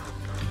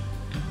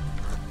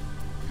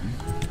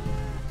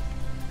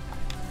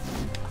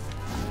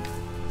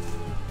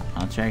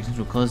 All attractions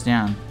will close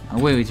down.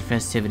 Away with your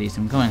festivities.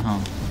 I'm going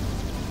home.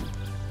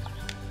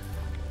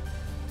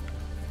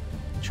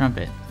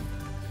 Trumpet.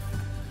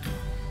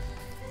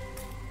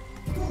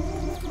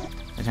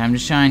 The time to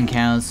shine,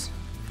 cows.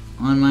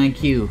 On my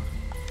cue.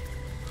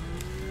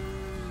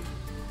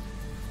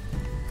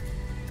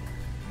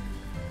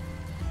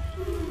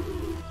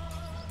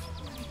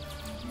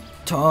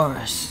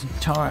 Taurus,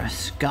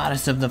 Taurus,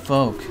 goddess of the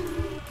folk.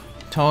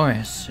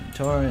 Taurus,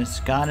 Taurus,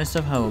 goddess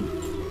of hope.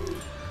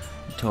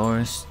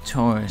 Taurus,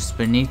 Taurus,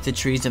 beneath the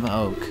trees of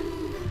oak.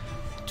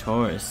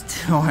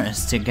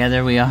 Taurus,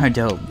 together we are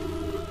dope.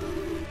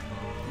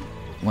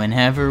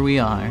 Whenever we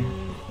are,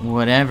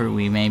 whatever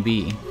we may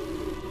be,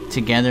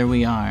 together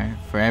we are,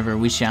 forever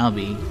we shall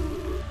be.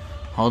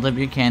 Hold up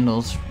your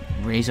candles,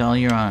 raise all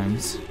your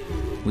arms.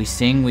 We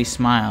sing, we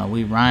smile,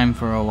 we rhyme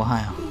for a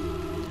while.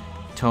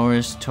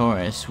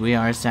 Taurus, we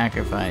are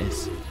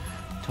sacrifice.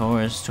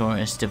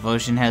 Taurus,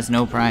 devotion has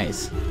no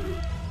price.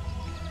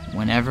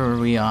 Whenever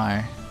we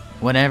are,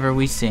 whatever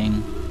we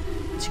sing,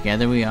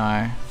 together we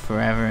are,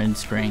 forever in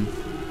spring.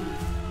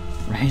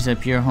 Raise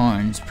up your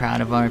horns,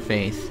 proud of our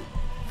faith.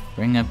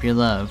 Bring up your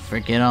love,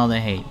 forget all the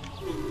hate.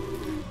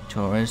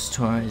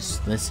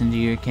 Taurus, listen to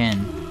your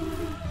kin.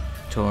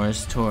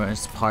 Taurus,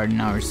 pardon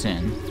our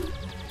sin.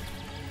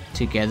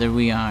 Together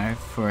we are,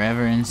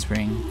 forever in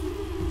spring.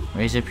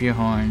 Raise up your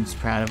horns,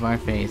 proud of our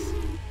faith.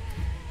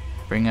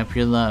 Bring up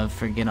your love,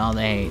 forget all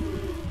the hate.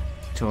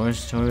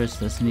 Taurus,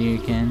 listen to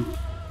your kin.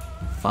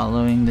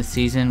 Following the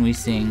season we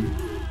sing.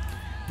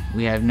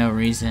 We have no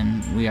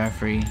reason, we are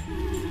free.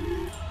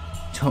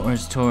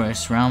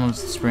 Taurus, realm of the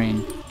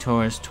spring.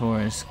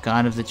 Taurus,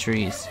 god of the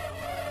trees.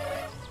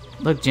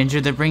 Look,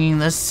 Ginger, they're bringing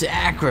the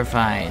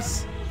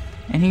sacrifice.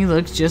 And he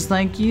looks just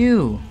like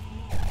you.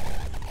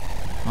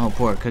 Oh,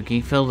 poor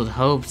Cookie, filled with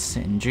hopes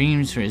and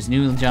dreams for his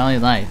new jolly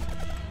life,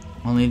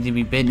 only to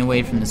be bitten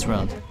away from this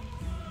world.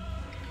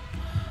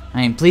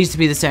 I am pleased to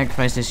be the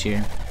sacrifice this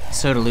year.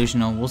 So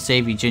delusional. We'll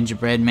save you,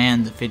 Gingerbread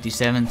Man, the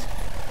 57th.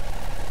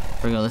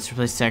 Virgo, let's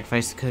replace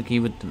sacrifice the cookie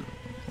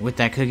with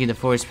that cookie the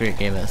forest spirit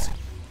gave us.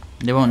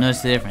 They won't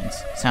notice the difference.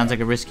 Sounds like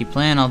a risky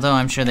plan, although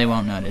I'm sure they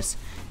won't notice.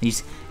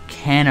 These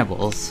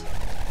cannibals.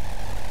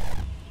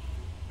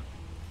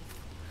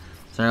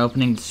 So our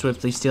opening to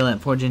swiftly steal that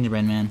poor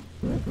gingerbread man.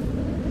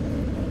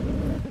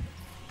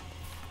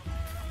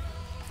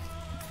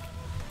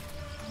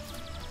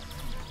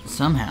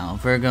 Somehow,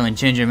 Virgo and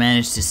Ginger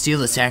managed to steal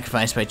the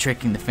sacrifice by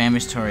tricking the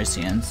famished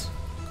Taurusians.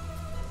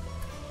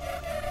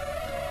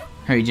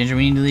 Hurry, Ginger,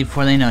 we need to leave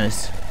before they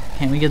notice.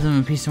 Can't we give them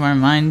a piece of our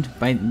mind?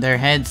 Bite their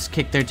heads,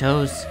 kick their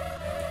toes?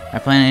 Our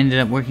plan ended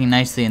up working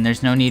nicely, and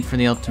there's no need for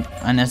the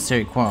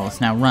unnecessary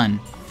quarrels. Now run.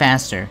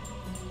 Faster.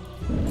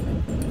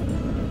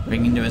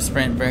 Bringing to a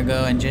sprint,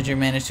 Virgo and Ginger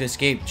managed to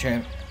escape,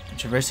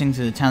 traversing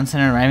through the town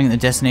center, arriving at the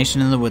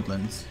destination in the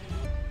woodlands.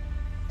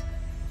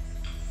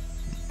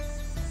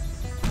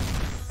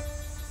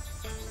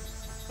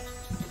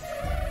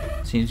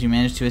 Seems you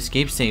managed to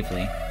escape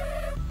safely.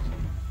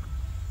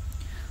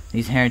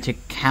 These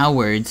heretic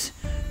cowards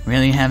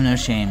really have no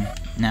shame.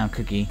 Now,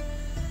 Cookie,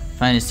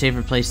 find a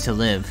safer place to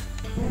live.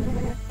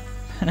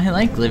 But I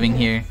like living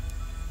here.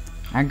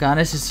 Our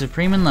goddess is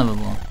supreme and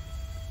lovable.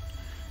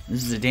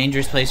 This is a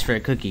dangerous place for a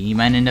cookie. You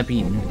might end up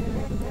eaten.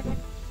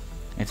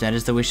 If that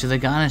is the wish of the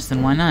goddess,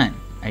 then why not?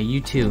 Are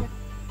you two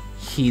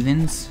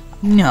heathens?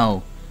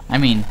 No. I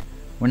mean,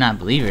 we're not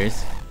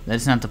believers.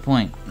 That's not the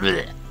point.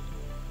 Blech.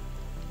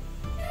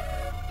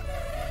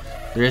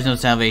 There is no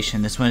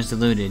salvation. This one is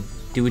deluded.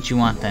 Do what you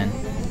want then.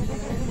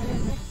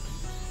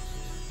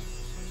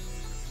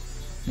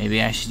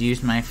 Maybe I should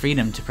use my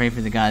freedom to pray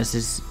for the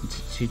goddesses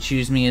to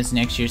choose me as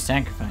next year's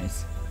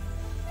sacrifice.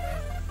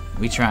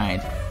 We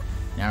tried.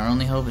 Now our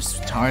only hope is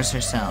Taurus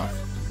herself.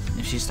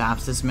 If she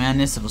stops this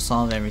madness, it will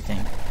solve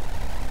everything.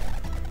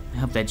 I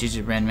hope that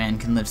gingerbread man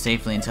can live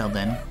safely until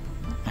then.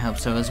 I hope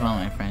so as well,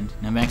 my friend.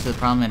 Now back to the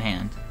problem at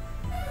hand.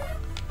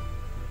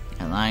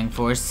 That lying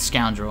forest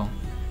scoundrel.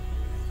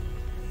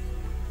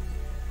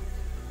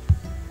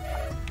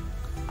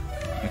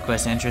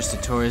 Request entrance to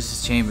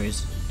Taurus'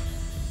 chambers.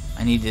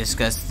 I need to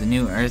discuss the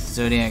new Earth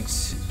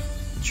Zodiac's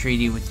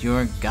treaty with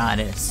your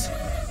goddess.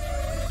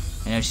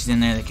 I know she's in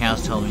there, the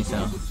cows told me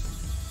so.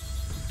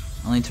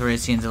 Only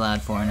Taurusians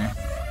allowed, foreigner.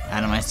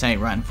 Out of my sight,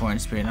 rotten foreign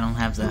spirit. I don't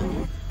have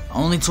the...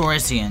 Only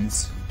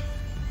Taurusians!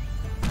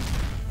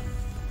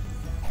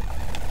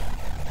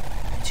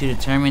 Too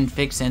determined,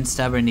 fixed, and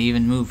stubborn to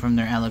even move from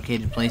their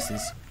allocated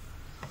places.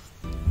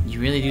 You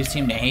really do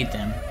seem to hate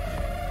them.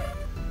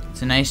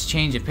 It's a nice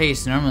change of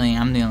pace. Normally,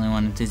 I'm the only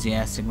one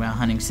enthusiastic about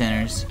hunting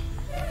sinners.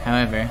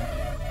 However,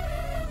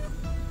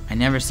 I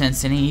never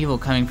sensed any evil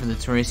coming from the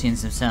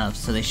Taurusians themselves,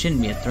 so they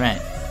shouldn't be a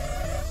threat.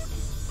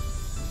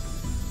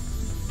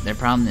 Their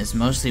problem is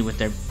mostly with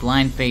their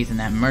blind faith in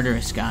that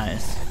murderous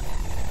goddess.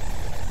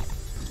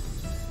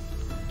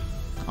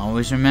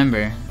 Always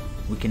remember,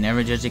 we can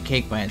never judge a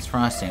cake by its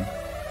frosting.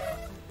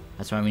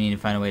 That's why we need to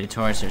find a way to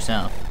Taurus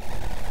herself.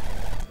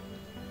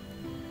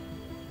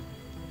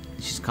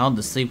 She's called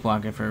the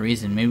Sleepwalker for a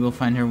reason. Maybe we'll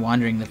find her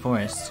wandering the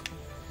forest.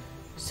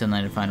 Still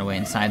need to find a way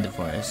inside the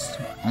forest.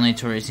 Only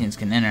Taurusians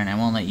can enter, and I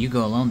won't let you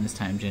go alone this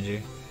time,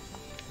 Ginger.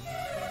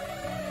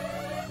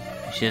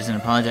 If she doesn't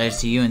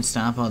apologize to you and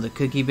stop all the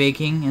cookie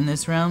baking in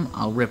this realm,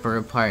 I'll rip her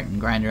apart and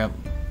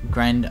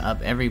grind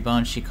up every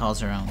bone she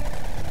calls her own.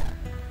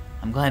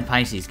 I'm glad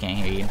Pisces can't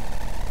hear you.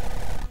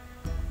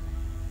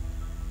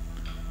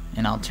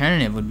 An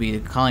alternative would be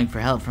calling for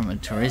help from a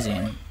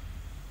Taurusian.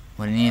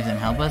 Would any of them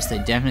help us?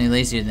 They're definitely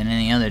lazier than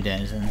any other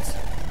denizens.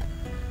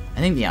 I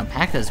think the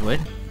alpacas would.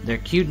 They're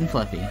cute and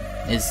fluffy.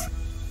 Is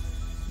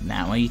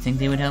that why you think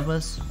they would help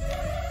us?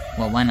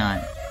 Well, why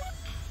not?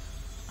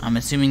 I'm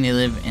assuming they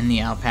live in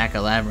the alpaca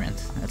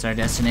labyrinth. That's our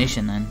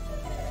destination, then.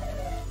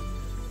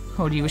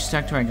 Oh, do you wish to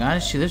talk to our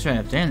goddess? She lives right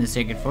up there in the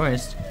sacred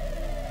forest.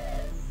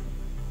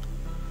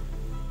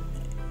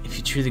 If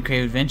you truly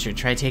crave adventure,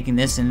 try taking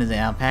this into the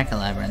alpaca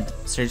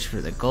labyrinth. Search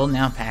for the golden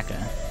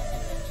alpaca.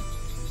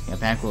 The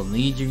alpaca will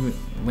lead your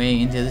way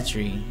into the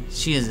tree.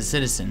 She is a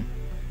citizen.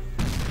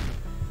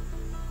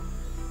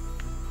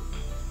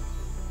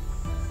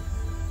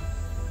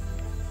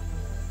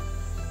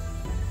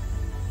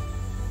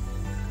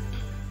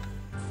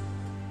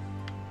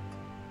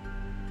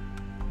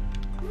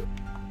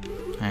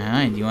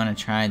 Hi, do you want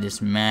to try this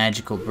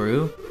magical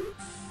brew?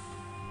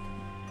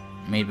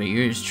 Made by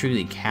yours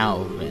truly,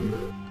 Calvin.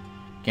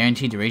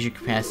 Guaranteed to raise your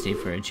capacity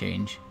for a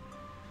change.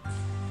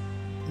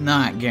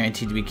 Not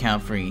guaranteed to be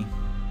cow-free.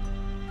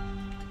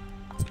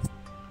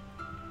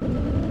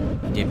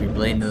 You dip your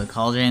blade into the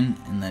cauldron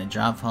and let it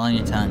drop, fall on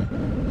your tongue.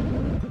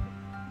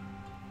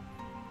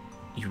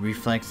 You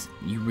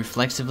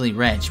reflexively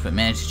retch, but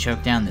manage to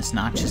choke down this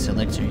noxious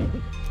elixir.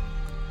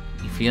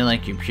 You feel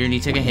like your purity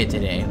took a hit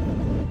today.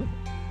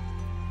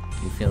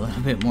 You feel a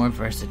little bit more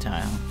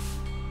versatile.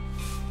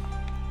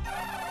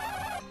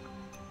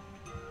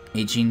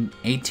 18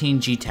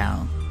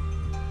 G-Tau.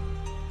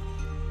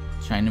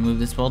 Trying to move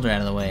this boulder out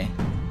of the way.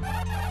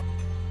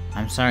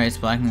 I'm sorry, it's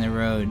blocking the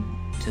road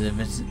to the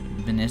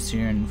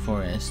Venetian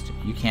forest.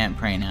 You can't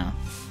pray now.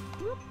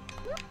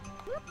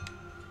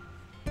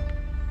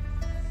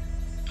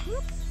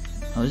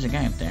 Oh, there's a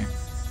guy up there.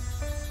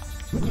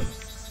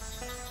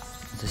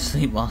 He's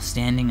asleep while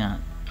standing up.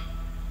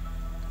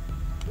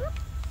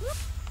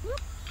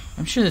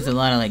 I'm sure there's a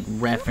lot of like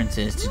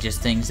references to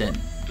just things that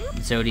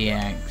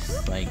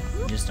Zodiacs like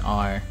just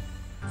are.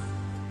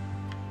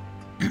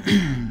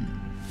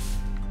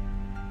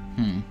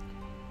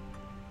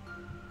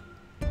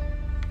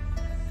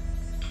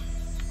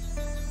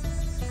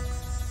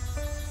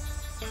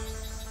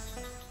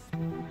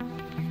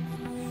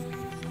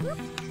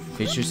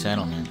 Fisher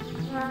Settlement.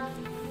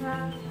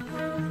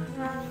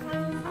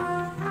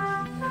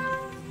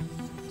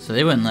 So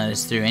they wouldn't let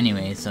us through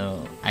anyway,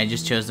 so I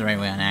just chose the right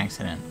way on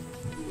accident.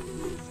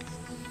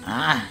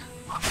 Ah!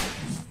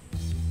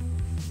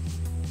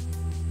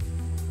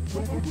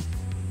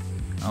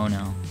 Oh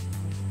no.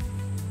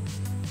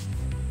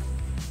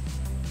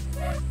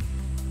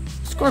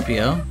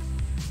 Scorpio?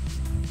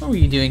 What were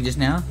you doing just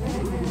now?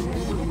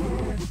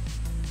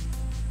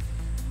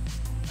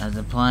 I was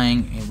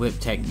applying a whip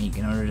technique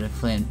in order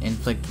to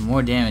inflict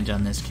more damage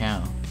on this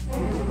cow.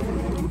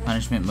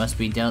 Punishment must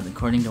be dealt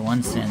according to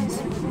one's sins.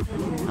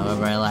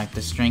 However, I lack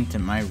the strength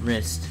in my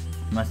wrist.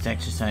 Must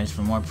exercise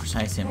for more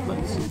precise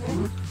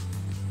inputs.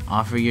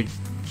 Offer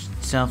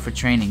yourself for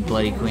training,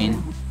 bloody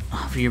queen.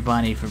 Offer your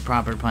body for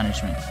proper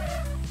punishment.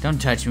 Don't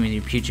touch me with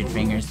your putrid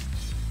fingers.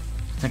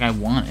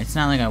 It's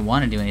not like I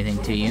want to do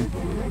anything to you.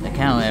 The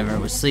cow, however,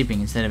 was sleeping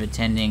instead of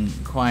attending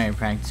choir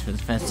practice for the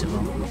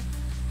festival.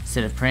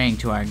 Instead of praying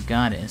to our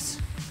goddess.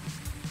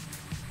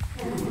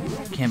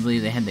 Can't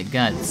believe they had the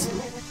guts.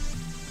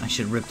 I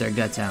should rip their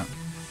guts out.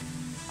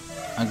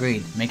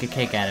 Agreed. Make a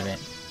cake out of it.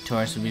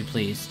 Taurus would be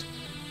pleased.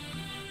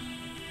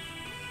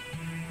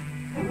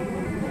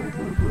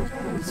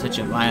 Such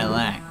a vile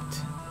act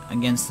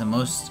against the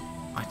most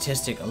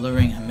artistic,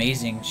 alluring,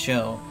 amazing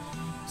show,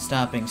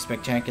 stopping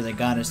spectacular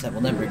goddess that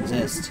will never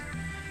exist,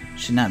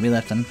 should not be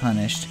left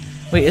unpunished.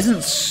 Wait,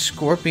 isn't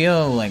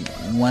Scorpio like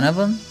one of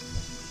them?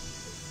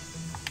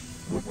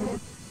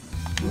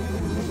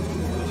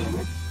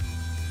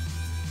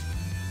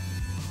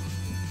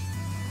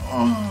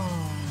 Oh.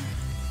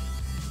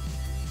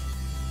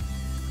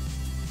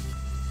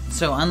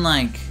 So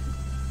unlike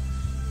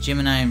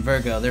Gemini and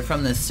Virgo, they're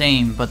from the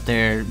same, but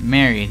they're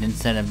married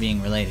instead of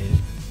being related.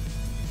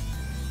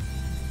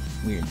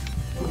 Weird.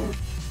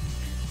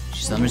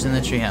 She slumbers in the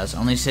treehouse.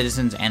 Only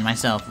citizens and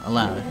myself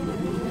allowed.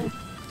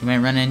 You might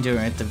run into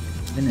her at the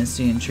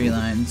Venetian tree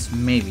lines.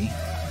 Maybe.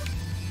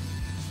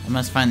 I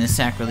must find this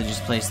sacrilegious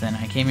place then.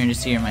 I came here to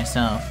see her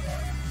myself.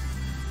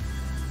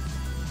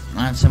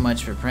 Not so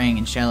much for praying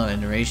in shallow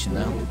adoration,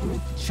 though.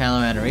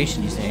 Shallow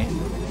adoration, you say?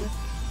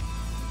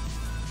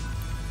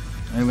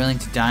 Are you willing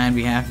to die on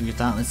behalf of your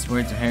thoughtless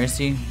words of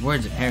heresy?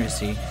 Words of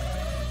heresy.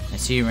 I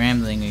see you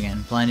rambling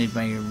again, blinded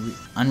by your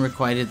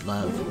unrequited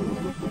love.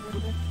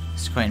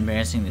 It's quite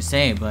embarrassing to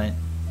say, but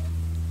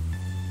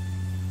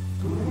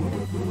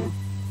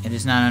it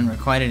is not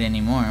unrequited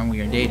anymore.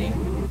 We are dating.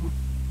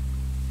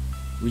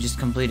 We just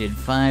completed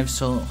 5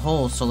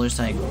 whole solar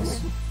cycles.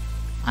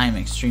 I am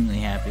extremely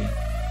happy.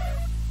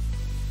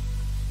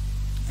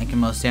 I can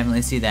most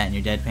definitely see that in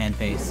your deadpan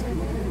face.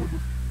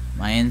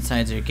 My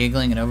insides are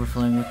giggling and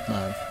overflowing with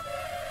love.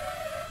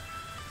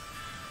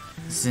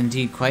 This is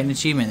indeed quite an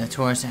achievement that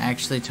Taurus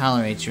actually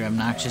tolerates your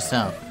obnoxious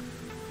self.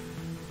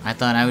 I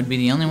thought I would be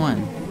the only one.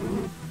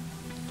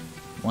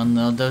 One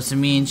little dose of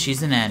me and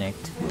she's an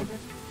addict.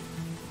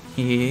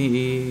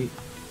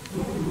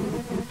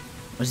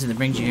 What is it that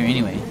brings you here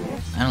anyway?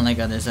 I don't like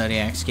other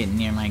Zodiacs getting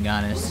near my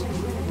goddess.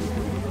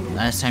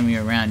 Last time you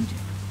were around,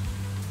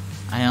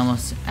 I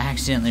almost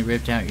accidentally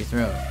ripped out your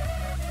throat.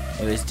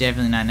 It was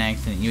definitely not an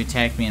accident. You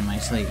attacked me in my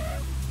sleep.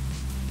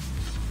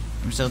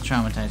 I'm still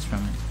traumatized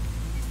from it.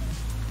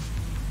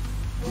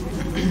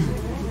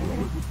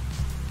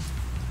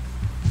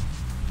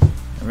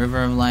 The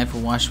river of life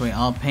will wash away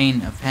all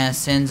pain of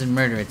past sins and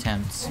murder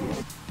attempts.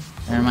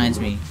 That reminds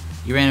me,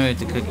 you ran away with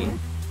the cookie.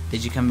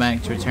 Did you come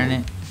back to return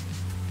it?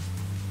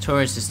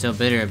 Taurus is still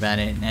bitter about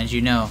it, and as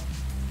you know,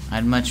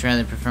 I'd much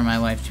rather prefer my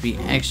wife to be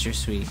extra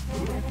sweet.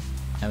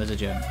 That was a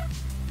joke.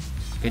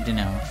 Good to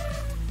know.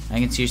 I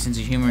can see your sense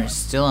of humor is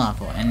still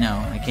awful, and no,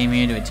 I came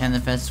here to attend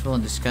the festival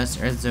and discuss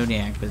Earth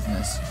Zodiac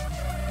business.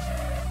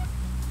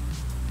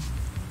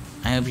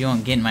 I hope you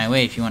won't get in my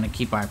way if you want to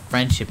keep our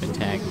friendship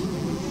intact.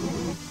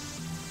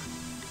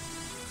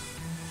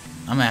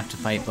 I'm gonna have to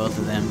fight both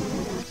of them.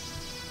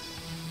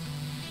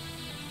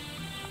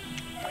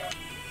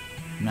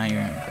 Not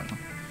your uncle.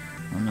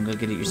 I'm gonna go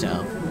get it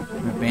yourself.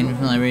 We're banned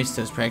from the library,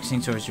 so I was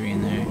practicing sorcery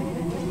in there.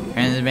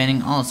 Apparently they're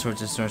banning all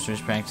sorts of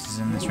sorcerer's practices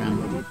in this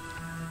realm.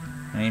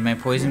 I need my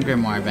poison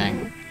grimoire back.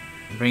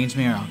 Bring it to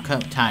me or I'll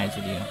cut ties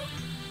with you.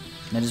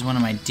 That is one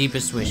of my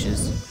deepest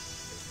wishes.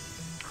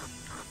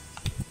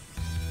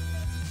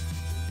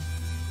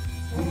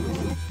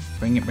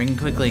 Bring it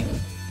quickly.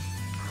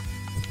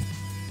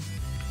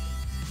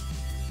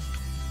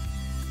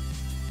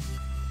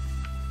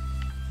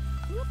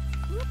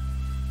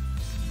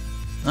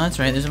 Oh, that's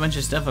right, there's a bunch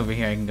of stuff over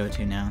here I can go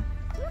to now.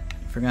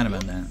 Forgot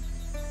about that.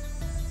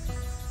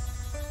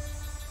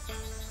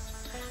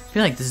 I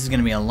feel like this is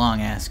gonna be a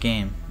long ass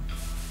game.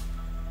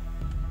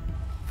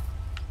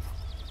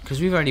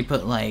 Because we've already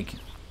put like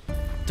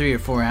 3 or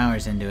 4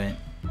 hours into it.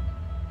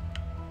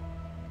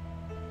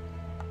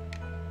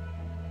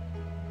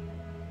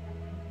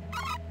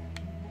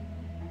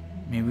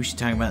 Maybe we should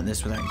talk about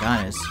this with our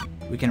goddess.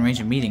 We can arrange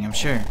a meeting, I'm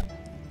sure.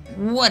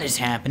 What is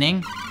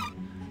happening?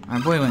 Our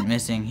boy went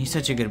missing. He's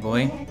such a good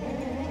boy.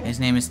 His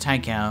name is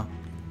Taikao,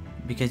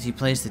 because he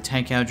plays the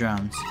Taikao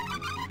drums.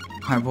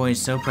 Our boy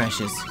is so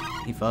precious.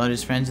 He followed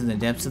his friends in the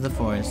depths of the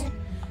forest,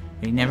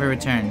 but he never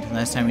returned.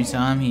 Last time we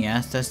saw him, he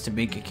asked us to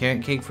bake a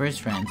carrot cake for his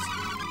friends.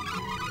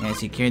 Yes,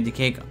 he carried the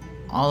cake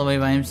all the way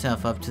by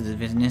himself up to the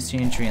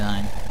Venetian tree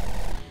line.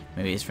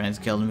 Maybe his friends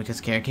killed him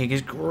because carrot cake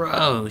is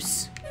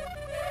gross.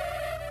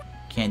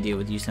 Can't deal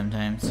with you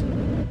sometimes.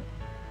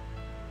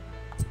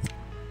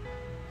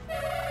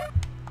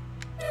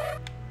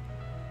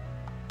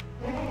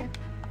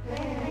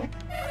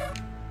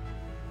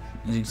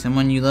 Losing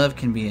someone you love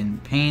can be in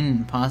pain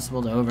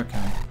impossible to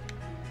overcome.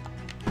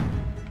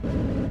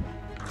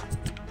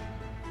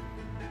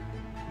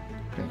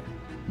 Great.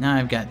 Now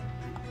I've got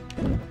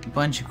a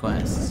bunch of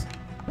quests.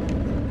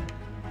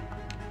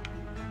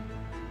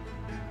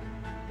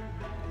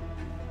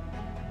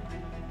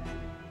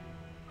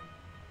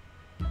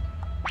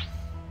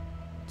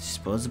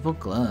 Disposable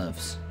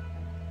gloves.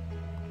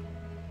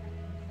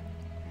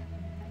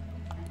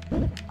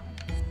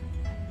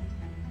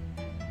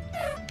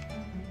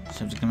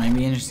 Subject that might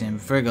be interesting.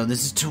 Virgo,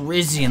 this is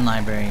Taurizian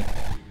library.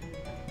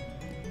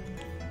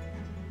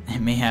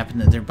 It may happen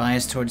that they're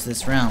biased towards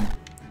this realm.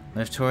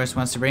 But if Taurus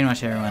wants to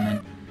brainwash everyone,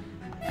 then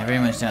I very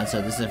much doubt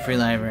so. This is a free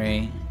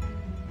library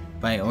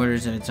by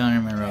orders of its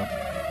owner, Monroe.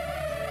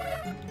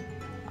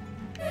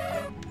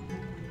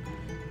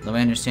 Though I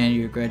understand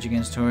your grudge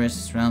against Taurus,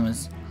 this realm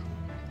is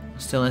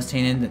still less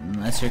tainted than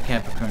lesser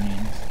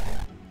Capricornians.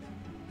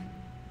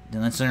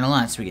 Then let's learn a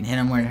lot so we can hit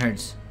them where it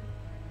hurts.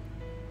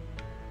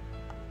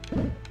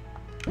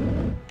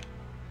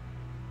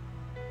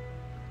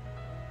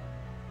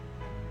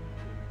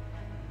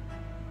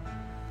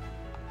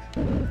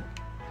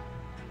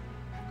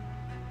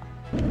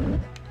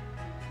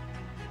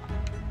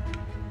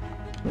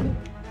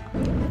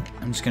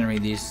 I'm just gonna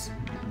read these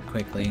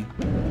quickly.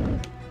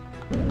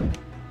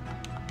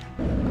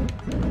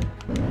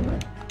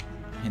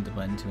 Hit the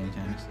button too many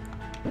times.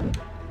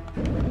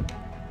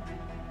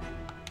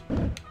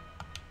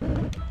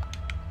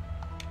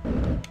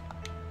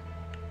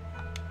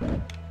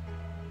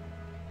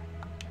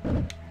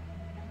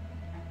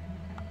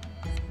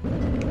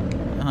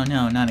 Oh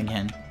no, not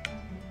again.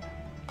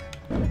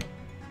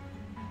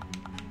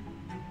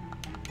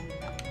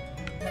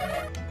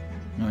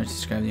 In order to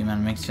describe the amount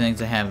of mixed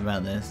feelings I have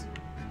about this.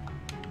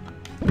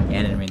 Yeah,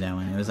 I didn't read that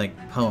one. It was like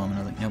poem, and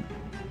I was like, nope.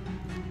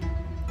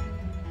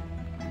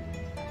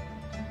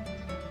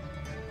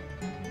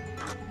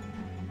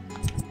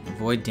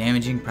 Avoid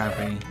damaging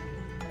property.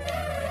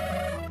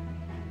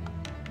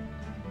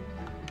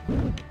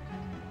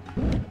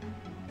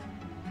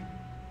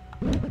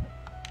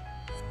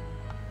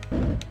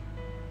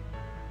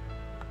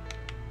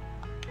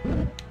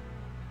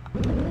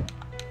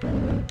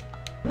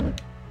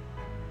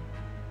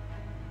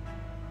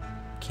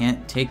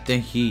 Can't take the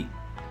heat.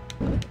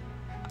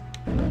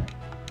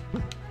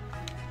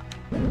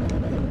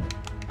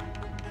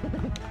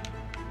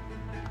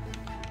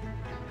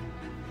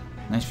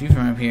 Nice view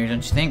from up here, don't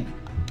you think?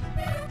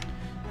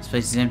 This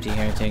place is empty,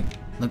 heretic.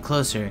 Look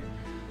closer.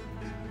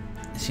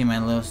 I see my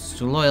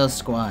loyal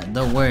squad.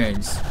 The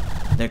words.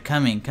 They're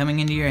coming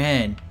into your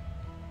head.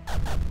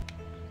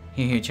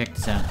 Here, check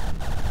this out.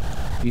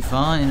 If you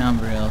fall in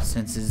Umbriel,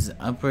 since its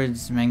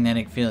upwards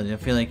magnetic field, you'll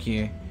feel like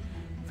you'll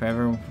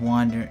forever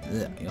wander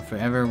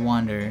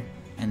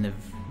in the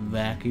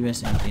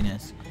vacuous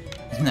emptiness.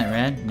 Isn't that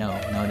rad? No,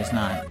 it is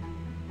not.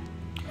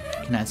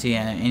 Cannot see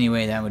any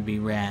way that would be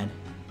rad.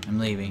 I'm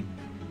leaving.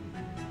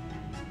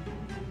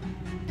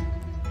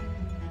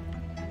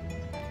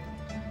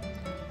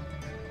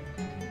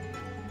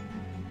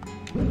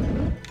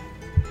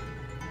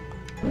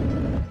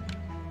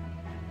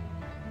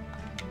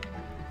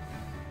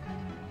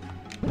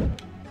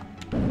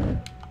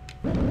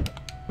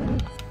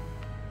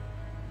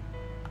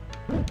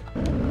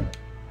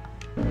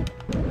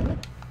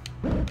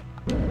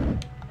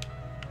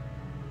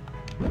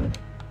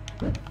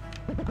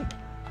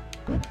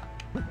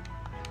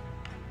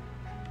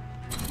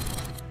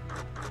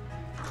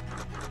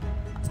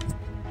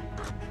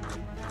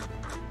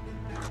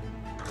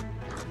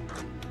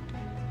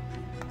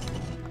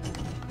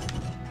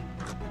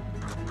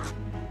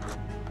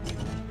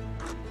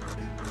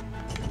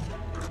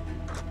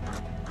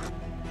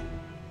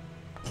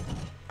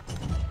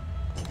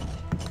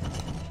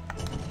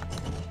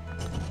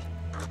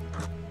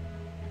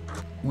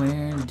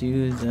 Where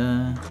do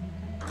the...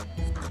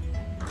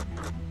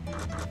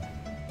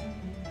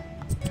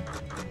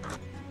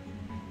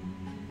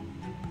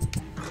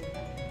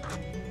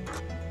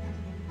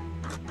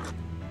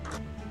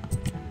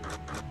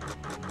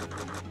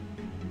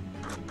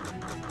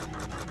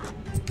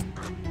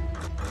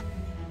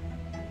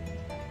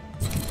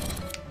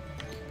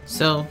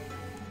 So,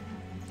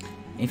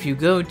 if you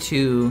go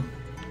to...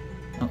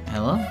 Oh,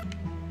 hello?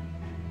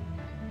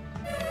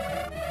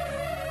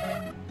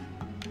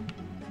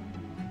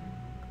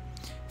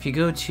 If you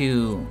go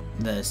to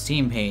the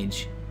Steam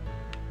page,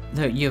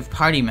 there, you have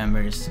party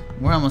members.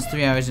 We're almost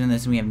 3 hours into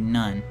this and we have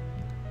none.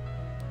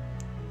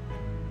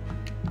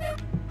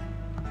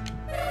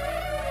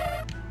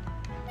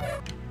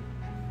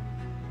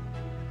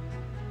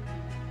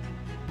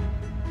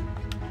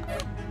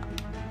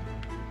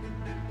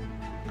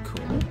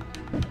 Cool.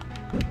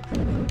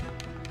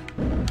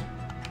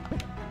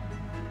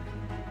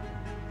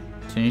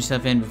 Turn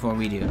yourself in before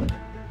we do.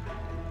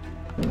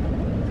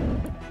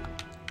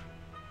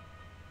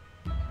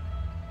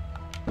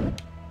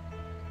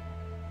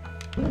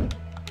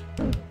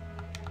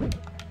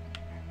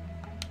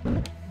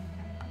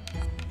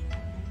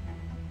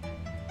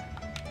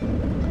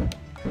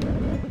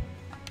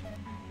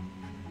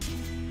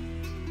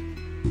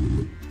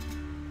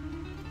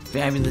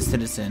 Fabulous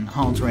citizen,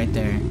 halt right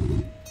there.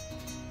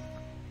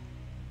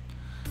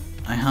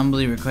 I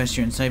humbly request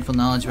your insightful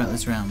knowledge about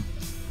this realm.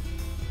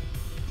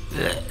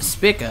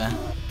 Spica?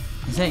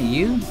 Is that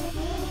you?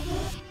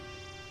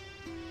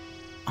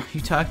 Are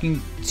you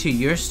talking to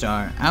your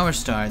star, our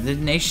star, the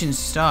nation's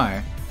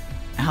star,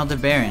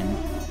 Aldebaran?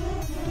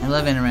 I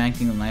love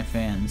interacting with my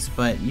fans,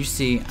 but you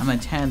see, I'm a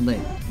tad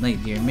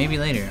late, dear. Maybe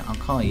later, I'll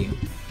call you.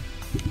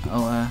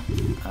 Oh,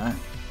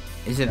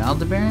 is it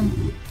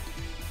Aldebaran?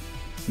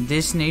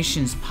 This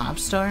nation's pop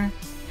star?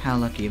 How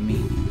lucky of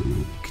me.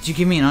 Could you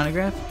give me an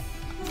autograph?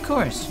 Of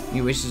course.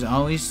 Your wishes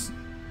always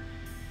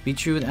be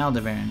true with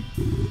Aldebaran.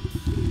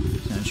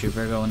 It's not true.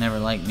 Virgo will never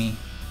like me.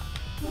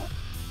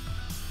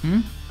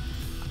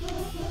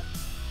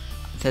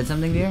 Said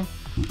something, dear?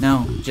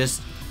 No,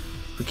 just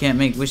we can't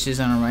make wishes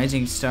on a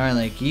rising star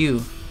like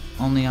you,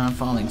 only on a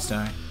falling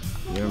star.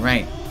 You're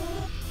right.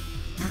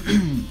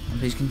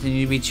 Please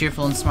continue to be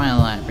cheerful and smile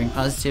a lot. Bring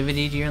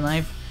positivity to your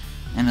life,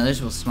 and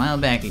others will smile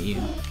back at you.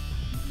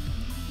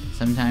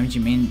 Sometimes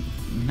you may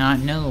not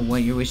know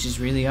what your wishes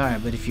really are,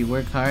 but if you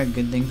work hard,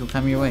 good things will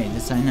come your way.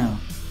 This I know.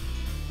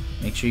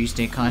 Make sure you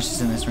stay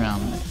cautious in this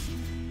realm.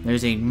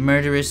 There's a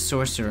murderous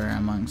sorcerer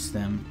amongst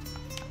them.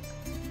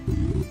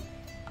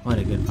 What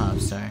a good pop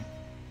star.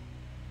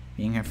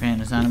 Being her fan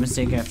was not a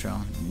mistake after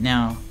all.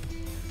 Now,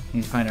 we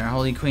need to find our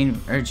holy queen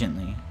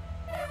urgently.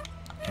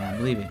 Can't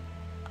believe it.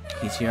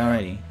 He's here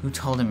already. Who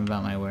told him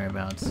about my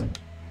whereabouts?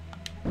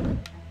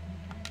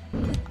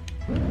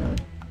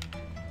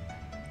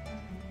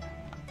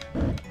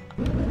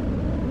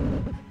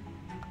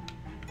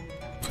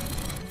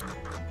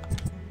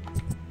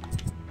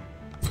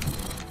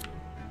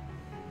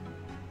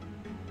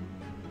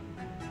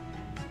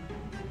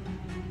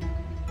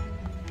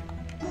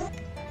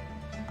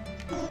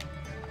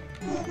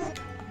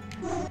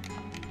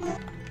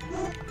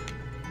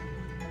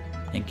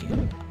 Thank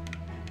you.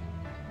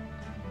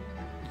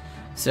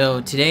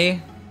 So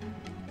today,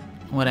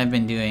 what I've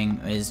been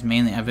doing is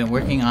mainly, I've been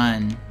working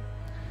on,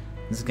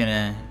 this is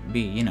gonna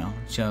be, you know,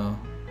 show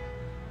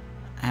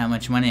how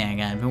much money I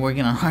got. I've been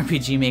working on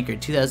RPG Maker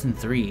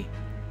 2003.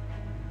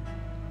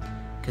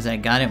 Because I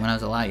got it when I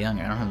was a lot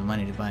younger. I don't have the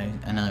money to buy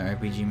another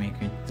RPG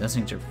Maker. Those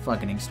things are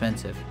fucking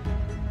expensive.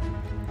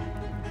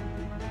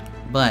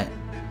 But,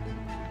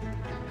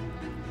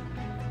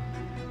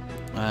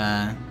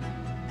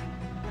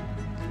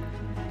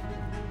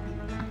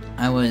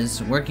 I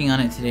was working on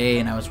it today,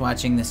 and I was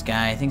watching this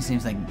guy, I think his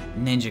name's like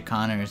Ninja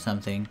Connor or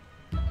something,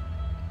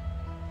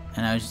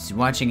 and I was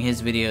watching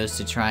his videos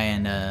to try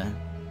and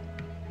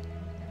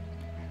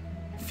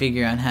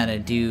figure out how to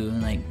do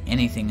like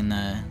anything in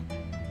the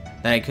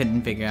that I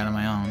couldn't figure out on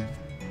my own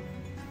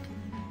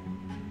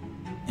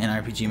in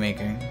RPG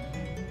Maker.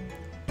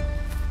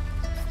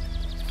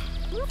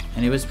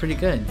 And it was pretty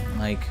good.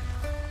 Like,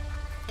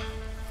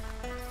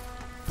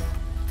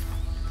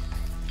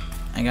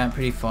 I got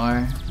pretty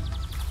far.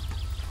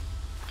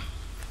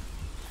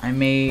 I've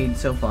made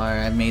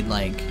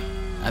like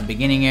a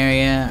beginning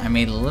area. I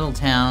made a little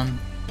town.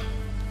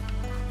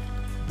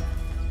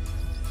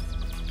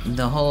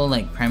 The whole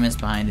like premise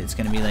behind it's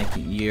gonna be like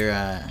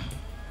you're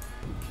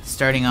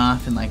starting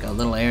off in like a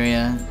little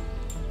area.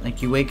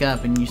 Like you wake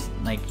up and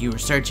you were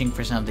searching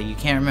for something. You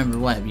can't remember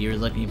what, but you were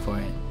looking for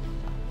it.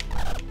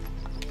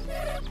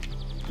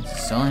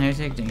 Stolen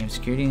heretic, do you have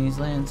security in these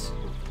lands?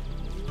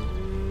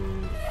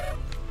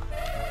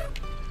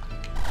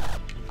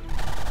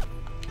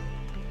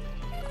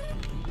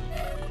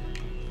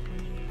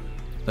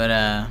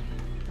 But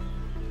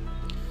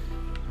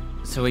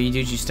so what you do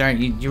is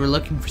you were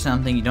looking for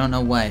something, you don't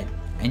know what,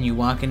 and you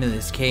walk into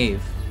this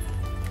cave.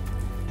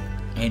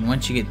 And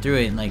once you get through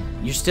it, like,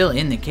 you're still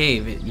in the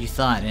cave, you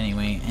thought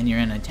anyway, and you're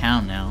in a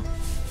town now.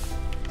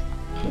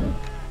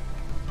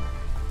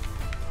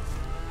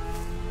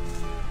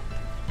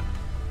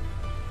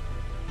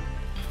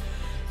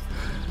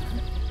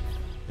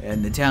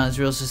 And the town is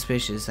real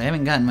suspicious. I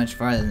haven't gotten much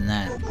farther than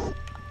that.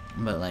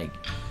 But like,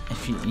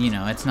 if you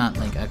know, it's not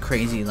like a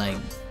crazy, like,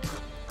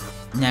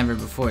 never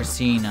before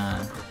seen,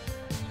 I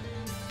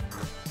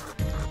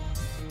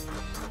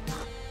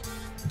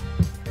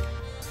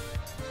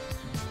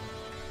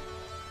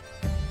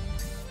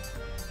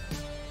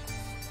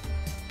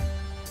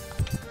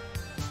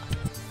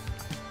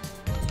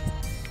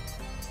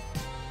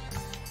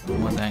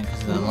want that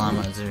because the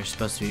llamas are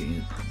supposed to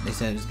be, they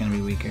said it was going to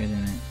be weaker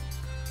than it.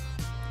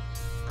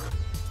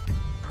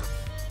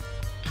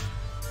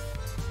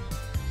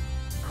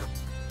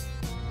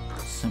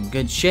 Some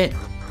good shit.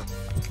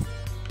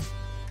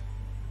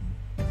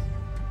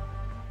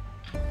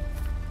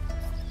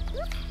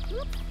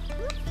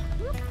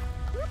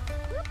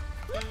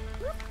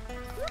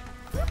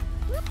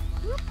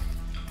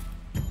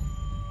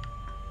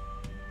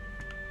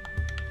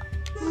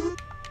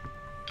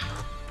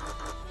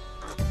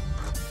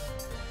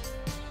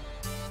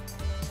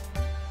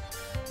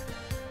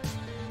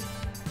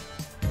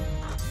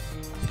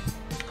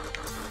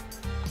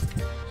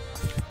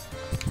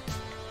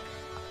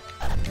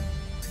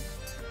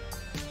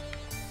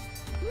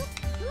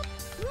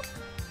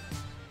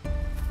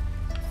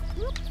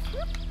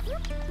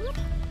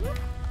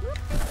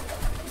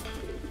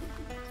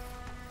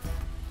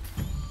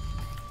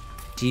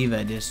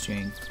 Diva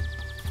District.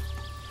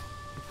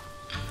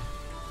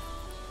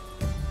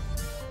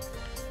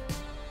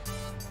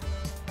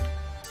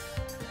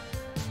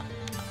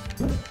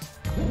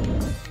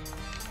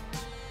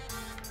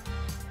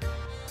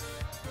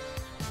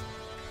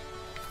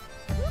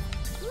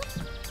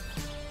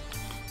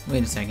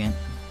 Wait a second.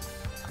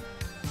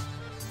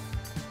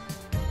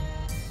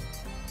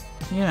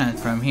 You're not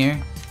from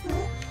here.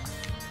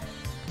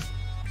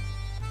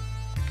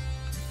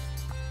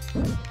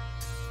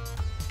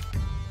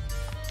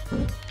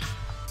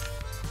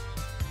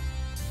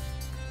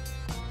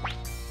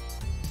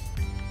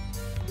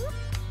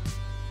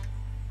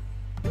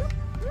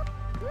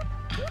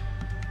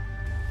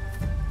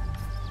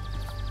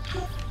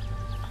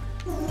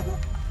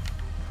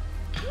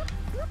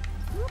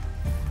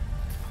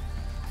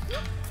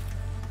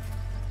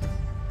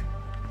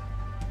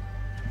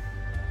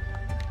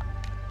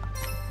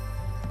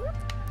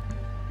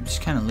 I'm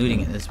just kind of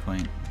looting at this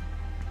point.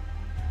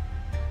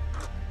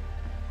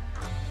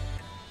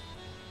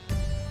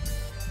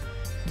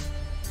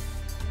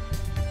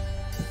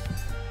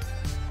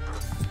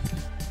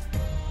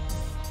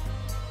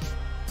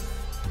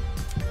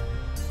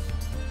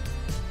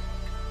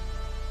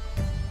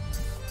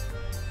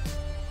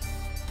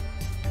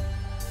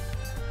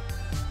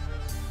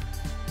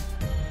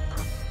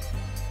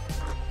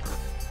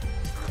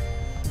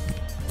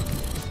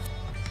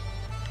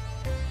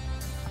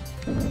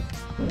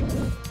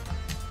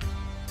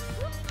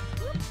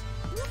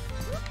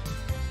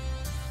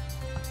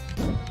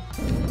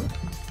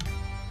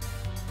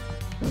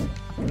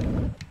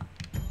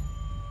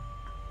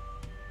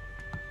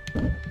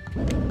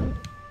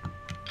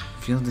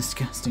 Feel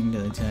disgusting to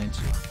the touch.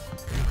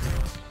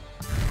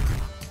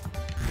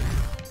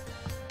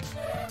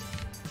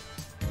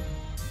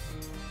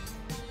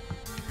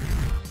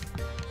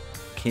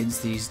 Kids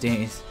these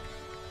days.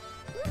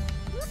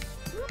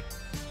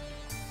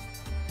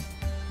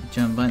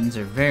 Jump buttons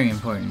are very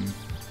important.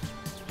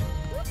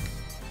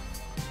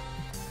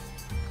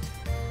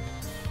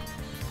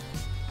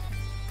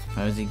 If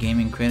I was a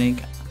gaming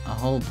critic, a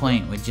whole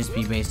point would just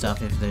be based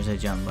off if there's a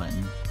jump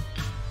button.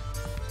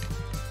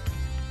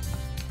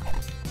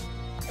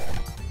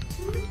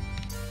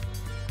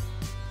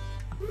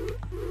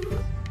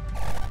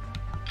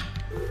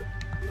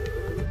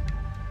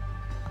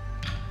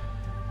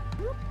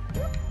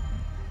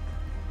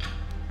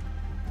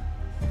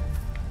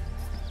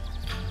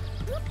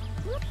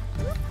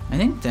 I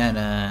think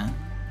that,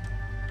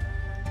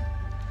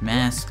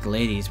 Masked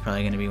lady is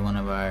probably going to be one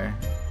of our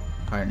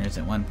partners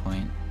at one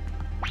point.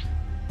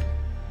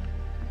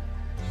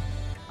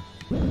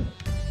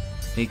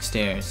 Big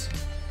stairs.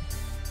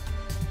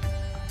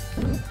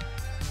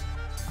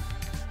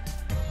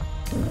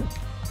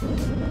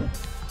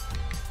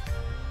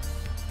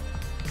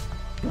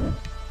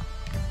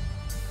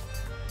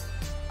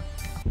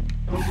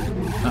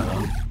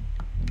 Uh-oh.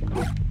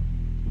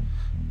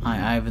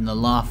 Hi, Ivan the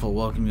Lawful.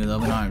 Welcome you with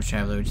open arms,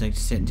 traveler. Would you like to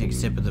sit and take a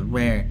sip of the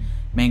rare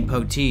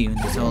Mangpo tea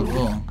with this old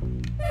bull?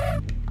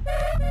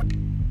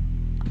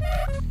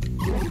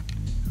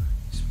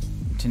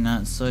 To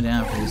not slow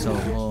down for this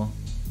old bull.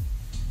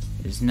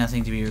 There's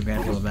nothing to be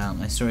regretful about.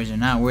 My stories are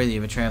not worthy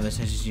of a traveler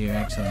such as you, Your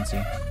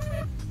Excellency.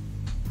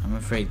 I'm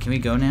afraid. Can we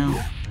go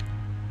now?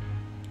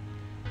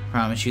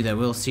 Promise you that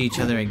we'll see each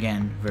other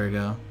again,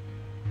 Virgo.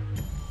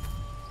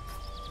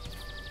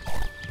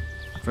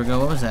 Virgo,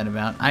 what was that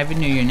about? I even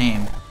knew your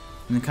name.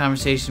 And the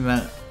conversation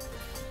about...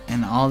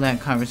 And all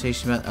that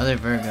conversation about other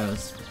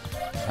Virgos.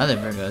 Other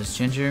Virgos.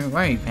 Ginger,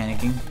 why are you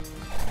panicking?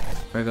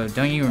 Virgo,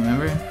 don't you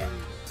remember?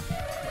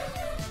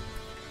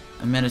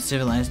 I met a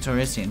civilized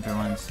Taurisian for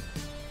once.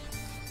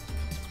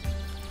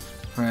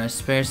 For a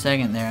spare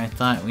second there, I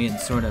thought we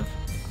had sort of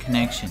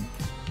connection.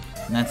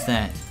 And that's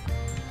that.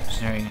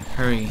 Sorry,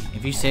 hurry,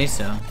 if you say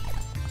so.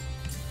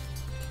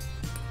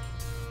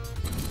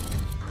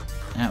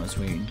 That was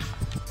weird.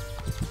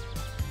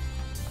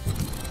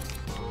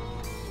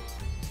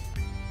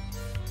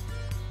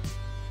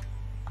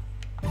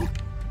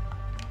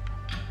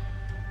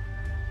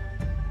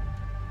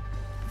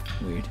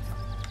 Weird.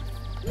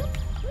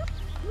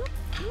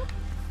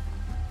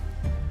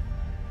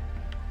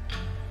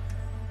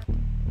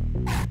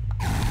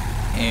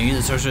 Hey, are you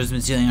the sorcerer who's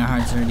been stealing our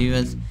hearts, our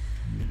divas?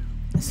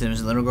 I said it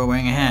was a little girl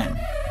wearing a hat.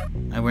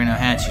 I wear no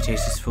hats, you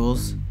tasteless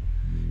fools.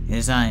 It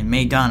is I,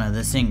 Madonna,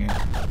 the singer.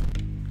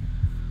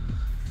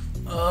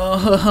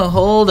 Oh,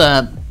 hold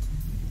up.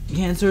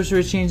 Can't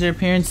sorcerers change their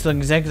appearance to look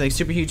exactly like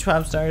super huge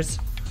pop stars?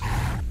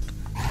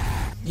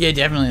 Yeah,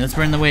 definitely. Let's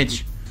burn the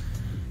witch.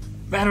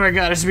 Battle our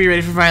goddess to be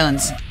ready for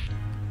violence.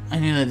 I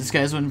knew that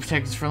disguise wouldn't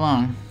protect us for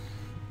long.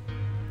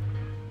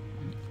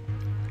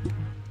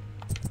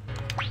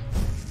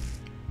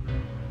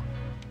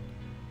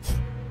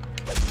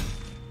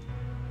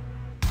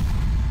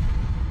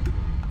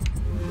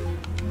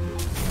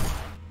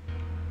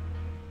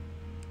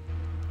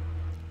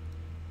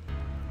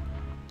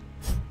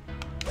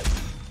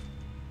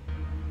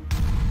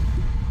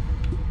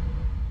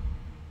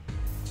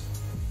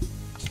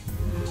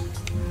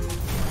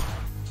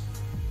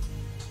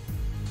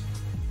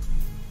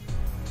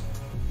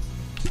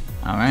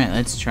 Alright,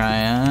 let's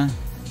try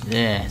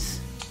this.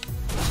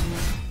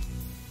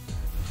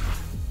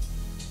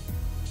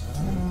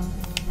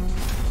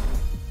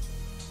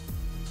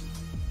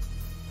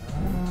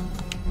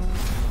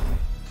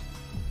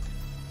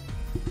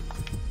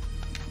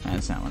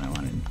 That's not what I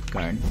wanted.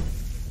 Guard.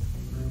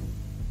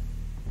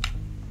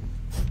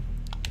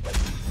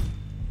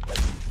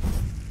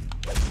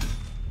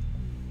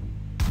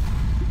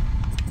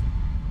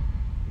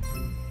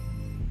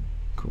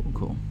 Cool,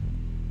 cool.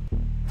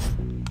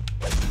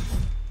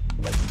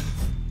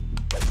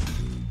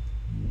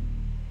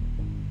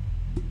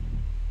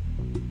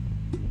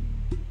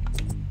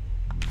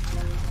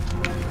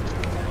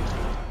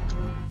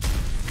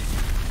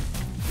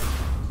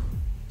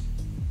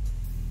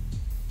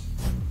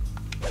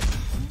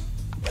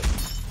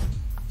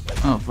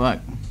 Oh, fuck.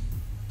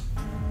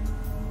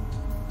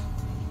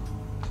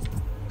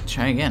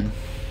 Try again.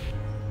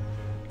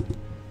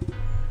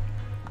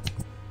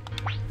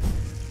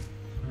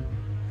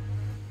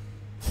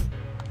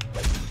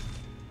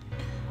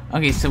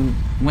 Okay, so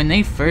when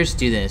they first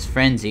do this,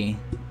 Frenzy,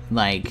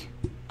 like,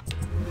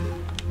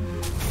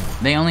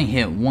 they only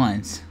hit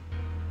once.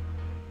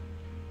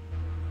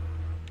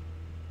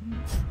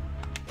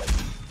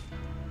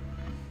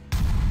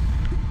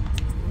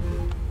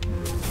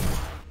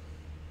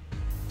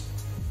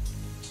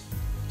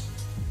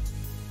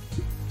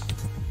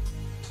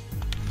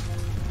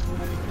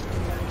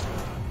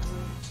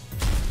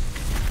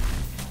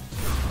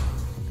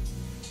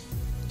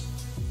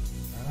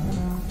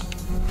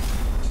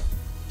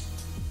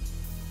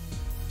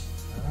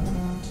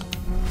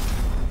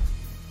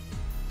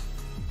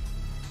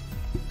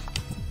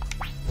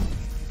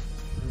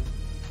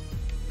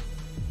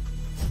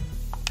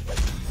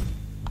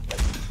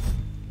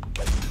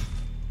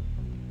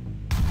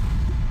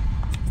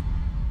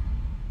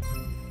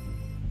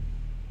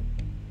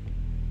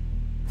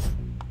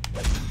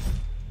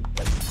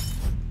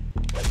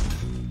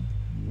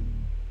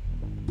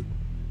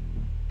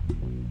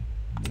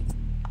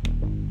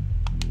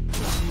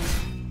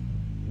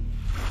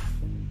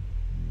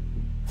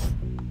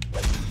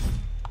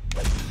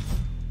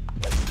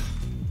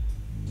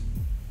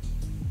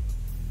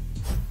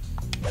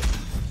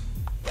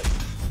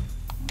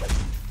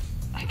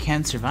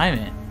 Can't survive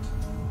it.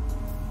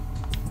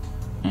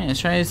 Alright,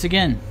 let's try this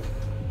again.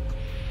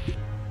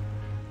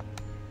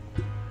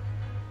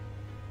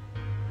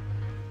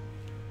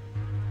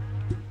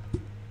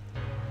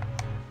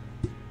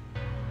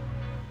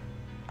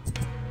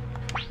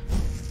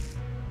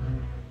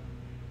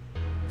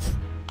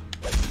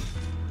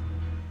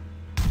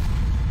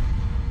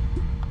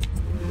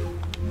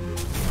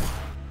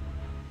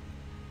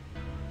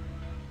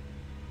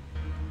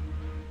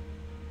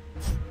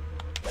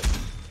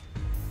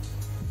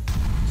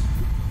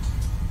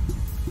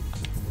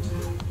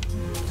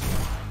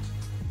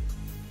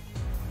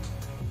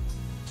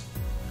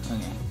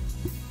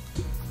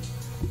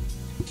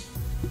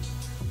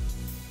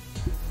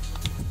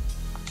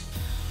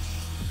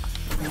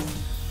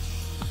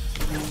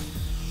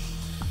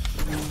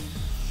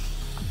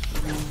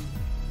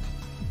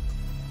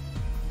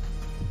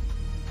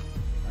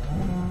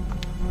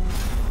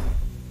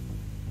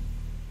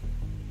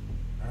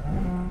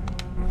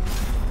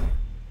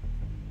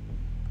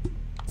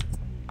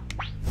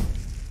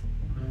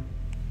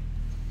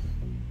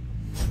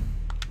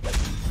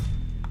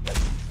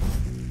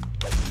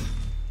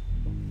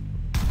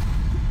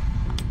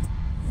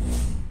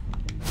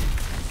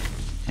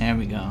 There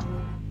we go.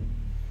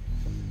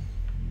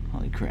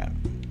 Holy crap.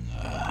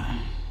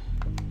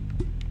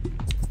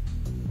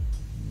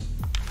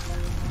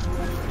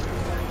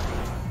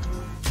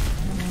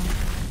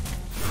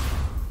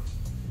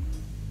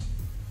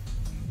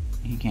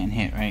 He can't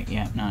hit, right?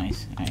 Yeah,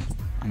 nice. Alright,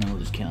 and then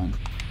we'll just kill him.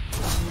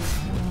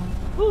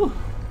 Whew.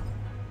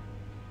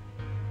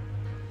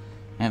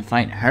 That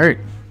fight hurt.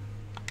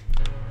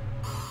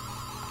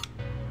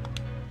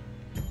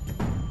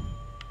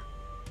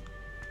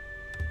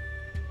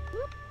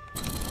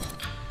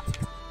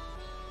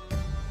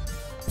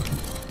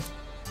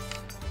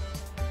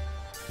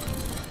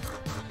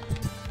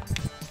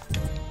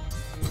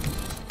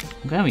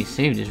 I'm glad we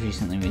saved this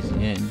recently, we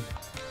did.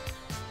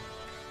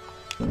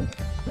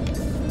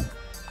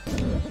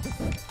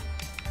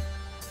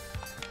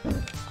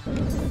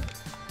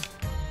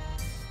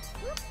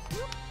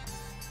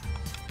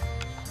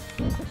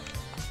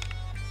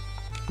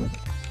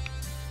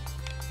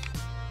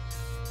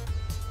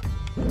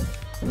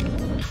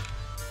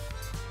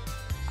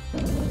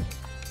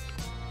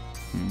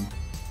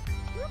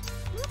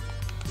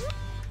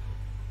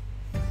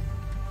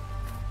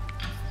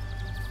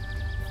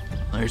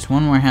 There's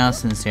one more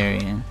house in this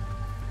area.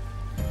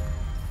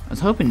 I was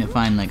hoping to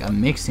find like a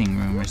mixing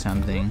room or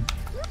something.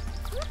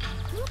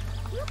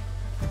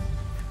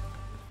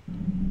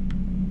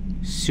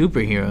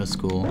 Superhero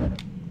school.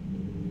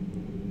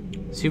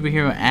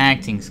 Superhero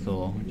acting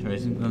school.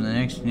 Tries to become the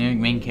next generic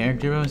main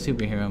character of a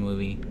superhero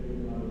movie.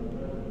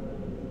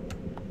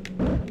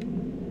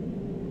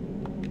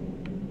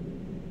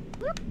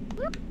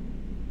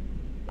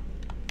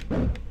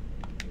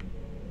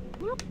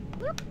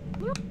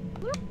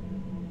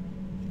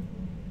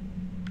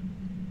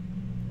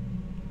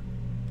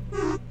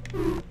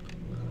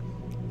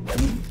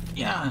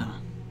 Yeah.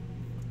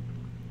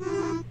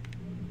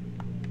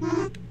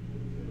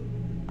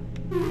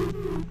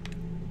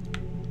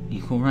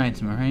 Equal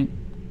rights, am I right?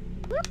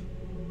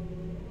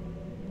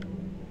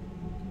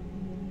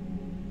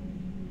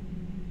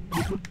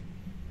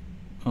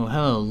 Oh,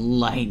 hello,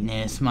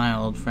 Lightness, my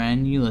old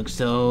friend. You look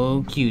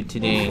so cute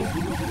today.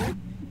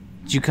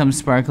 Did you come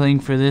sparkling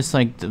for this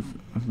like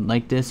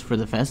this for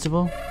the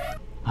festival?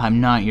 I'm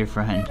not your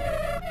friend.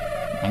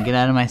 Now get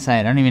out of my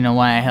sight. I don't even know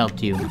why I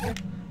helped you.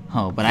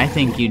 Oh, but I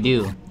think you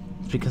do.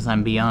 It's because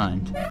I'm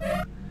beyond.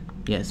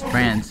 Yes,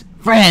 friends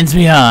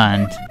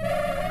beyond!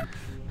 I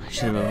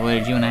should have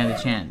avoided you when I had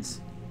the chance.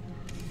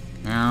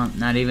 No,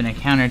 not even a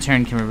counter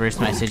turn can reverse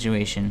my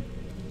situation.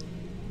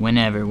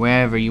 Whenever,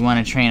 wherever you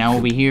want to train, I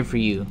will be here for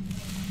you.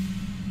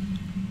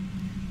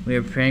 We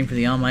are preparing for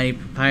the almighty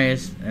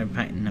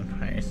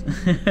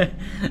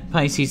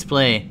Pisces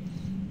play.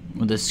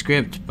 With a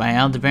script by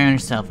Aldebaran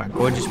herself, our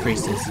gorgeous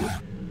priestess.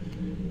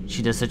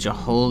 She does such a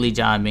holy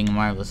job being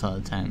marvelous all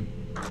the time.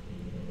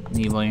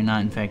 Leave while you're not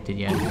infected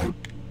yet.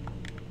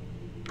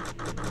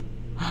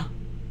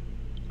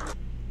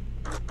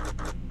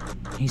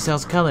 He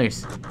sells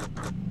colors.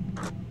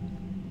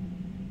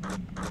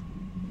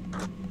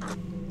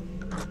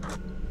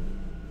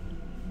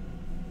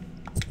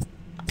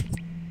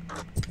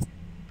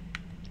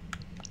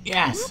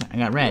 Yes, I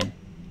got red.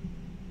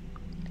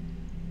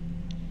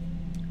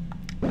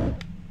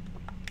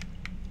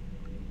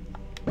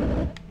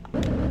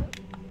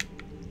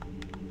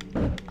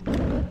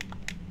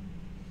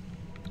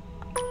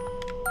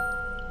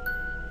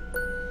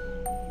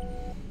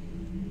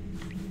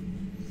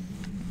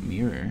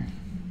 Mirror.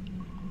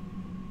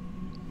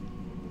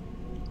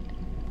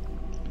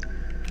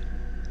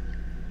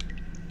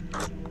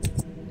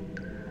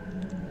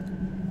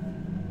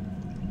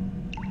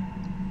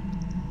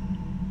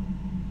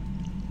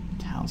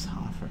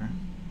 Taushofer.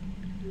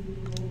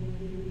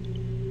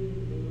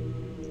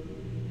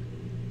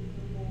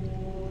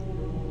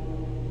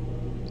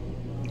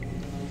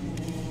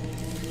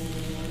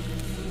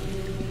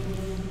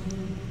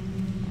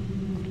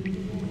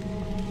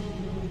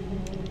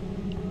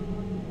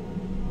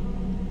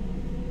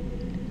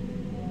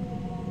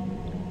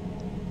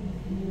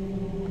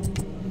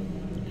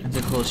 That's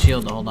a cool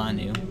shield to hold on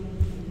to.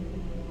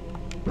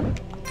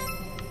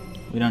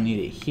 We don't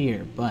need it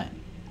here, but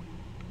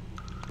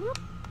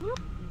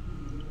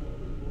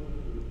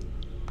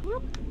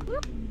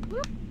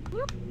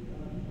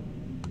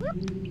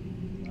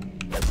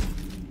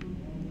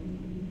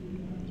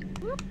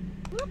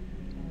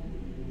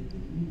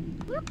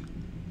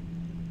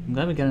I'm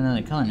glad we got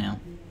another color now.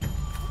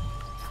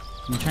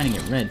 I'm trying to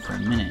get red for a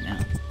minute now.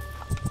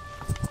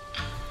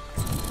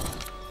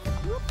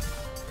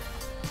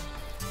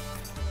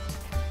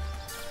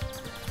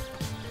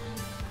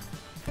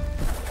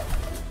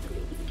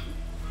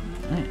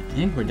 Alright, I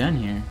think we're done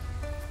here.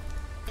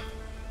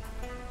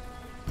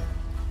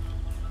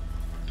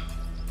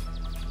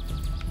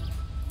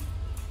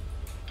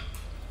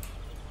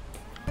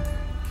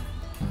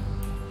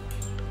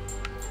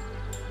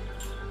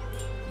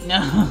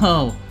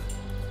 No!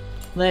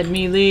 Let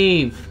me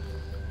leave!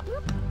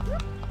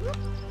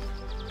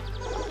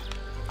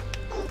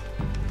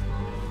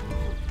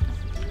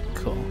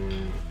 Cool.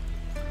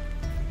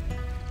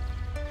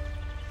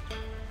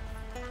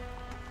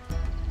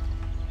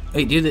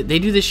 Wait, they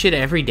do this shit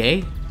every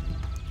day?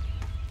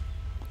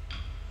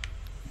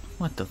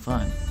 What the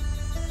fuck?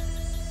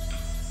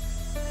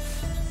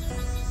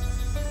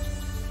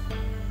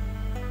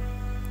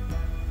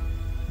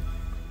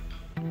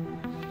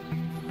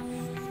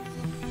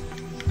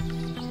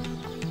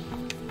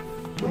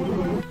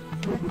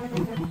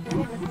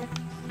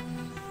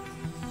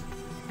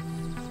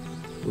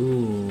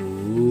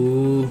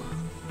 Ooh.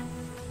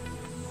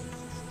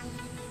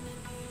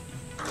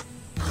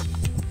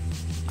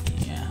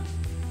 Yeah.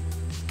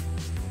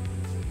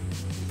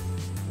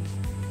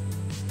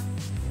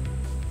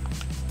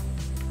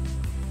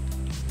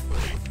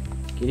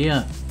 Giddy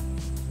up.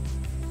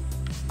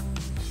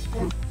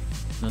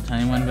 Don't tell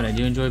anyone, but I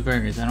do enjoy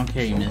burgers. I don't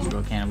care, you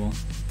miserable cannibal.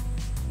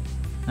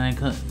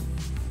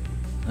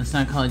 Let's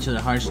not call each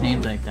other harsh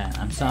names like that.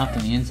 I'm soft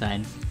on the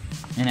inside.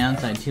 And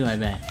outside too, I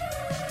bet.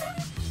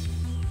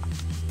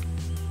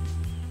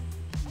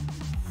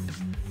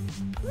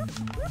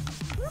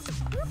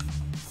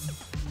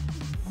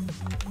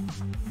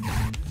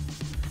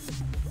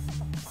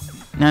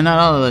 Now, not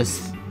all of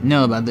us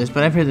know about this,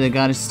 but I've heard that the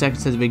goddess stuck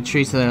to the big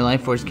tree so that her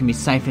life force can be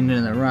siphoned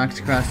into the rocks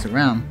across the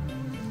realm.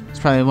 That's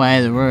probably why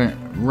the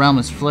realm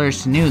has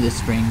flourished anew this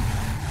spring.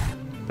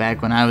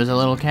 Back when I was a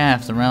little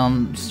calf, the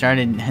realm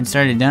had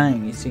started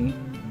dying, you see.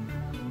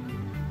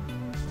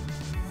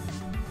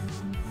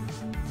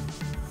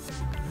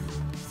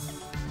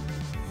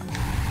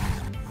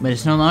 But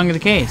it's no longer the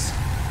case.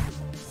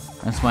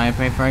 That's why I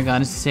pray for our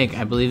goddess' sake.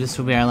 I believe this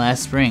will be our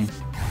last spring.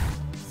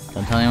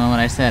 Don't tell anyone what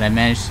I said. I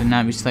managed to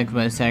not be selected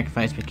by the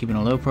sacrifice by keeping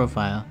a low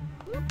profile.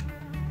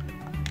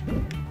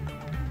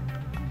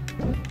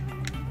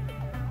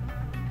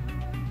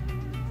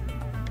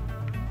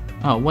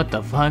 Oh, what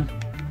the fuck?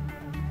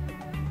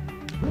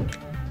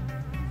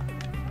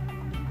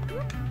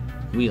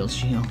 Wheel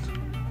shield.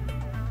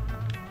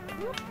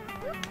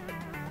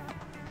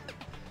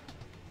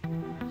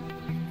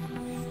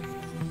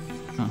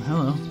 Oh,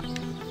 hello.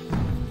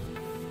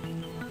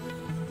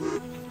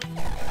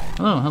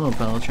 Hello,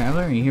 fellow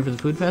traveler. Are you here for the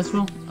food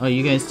festival? Oh,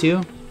 you guys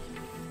too?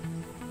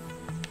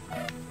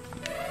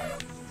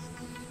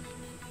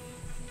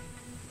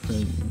 For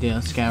the Dale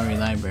Scoury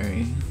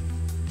Library.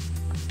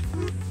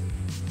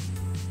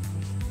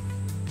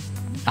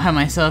 I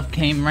myself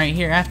came right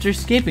here after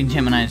escaping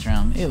Gemini's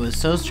realm. It was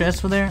so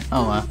stressful there.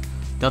 Oh,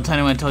 don't tell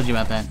anyone I told you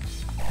about that.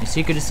 Your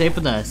secret is safe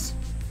with us.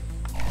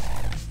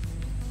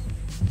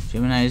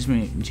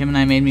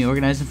 Gemini made me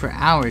organize them for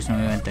hours when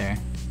we went there.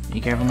 Be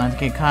careful not to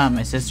get caught.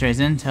 My sister has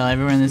intel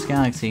everywhere in this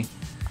galaxy.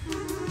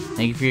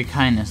 Thank you for your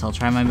kindness. I'll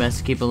try my best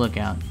to keep a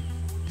lookout.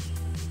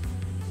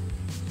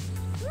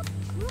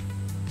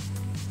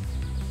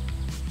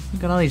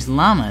 Look at all these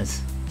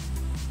llamas.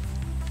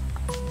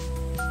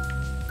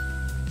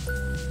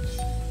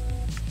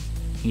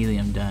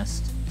 Helium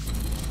dust.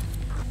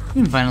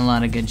 We can find a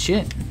lot of good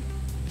shit.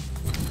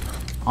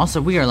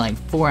 Also, we are like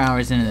 4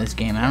 hours into this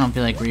game, and I don't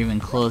feel like we're even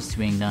close to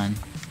being done.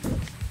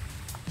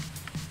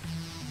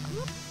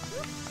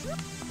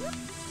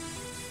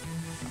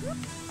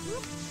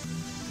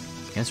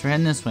 Guess we're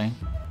heading this way.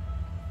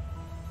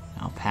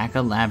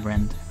 Alpaca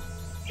Labyrinth.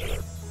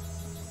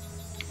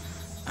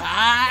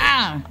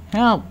 Ah!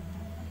 Help!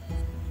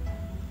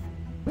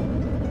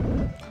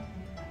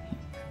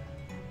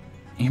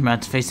 You're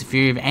about to face the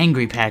fury of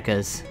angry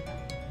Pacas.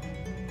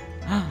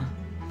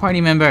 Party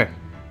member!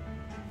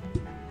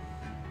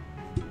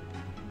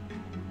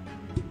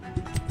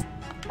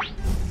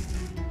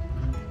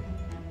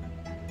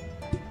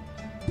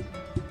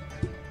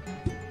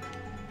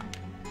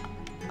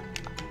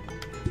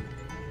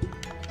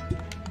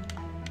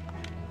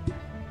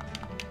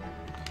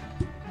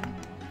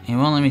 It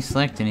won't let me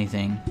select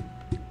anything.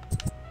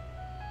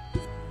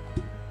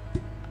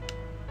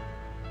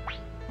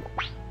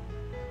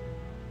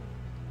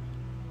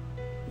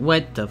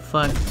 What the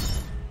fuck?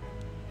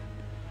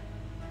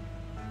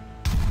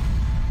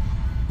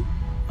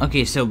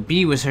 Okay, so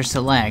B was her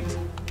select.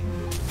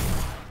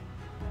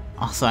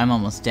 Also, I'm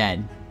almost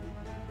dead.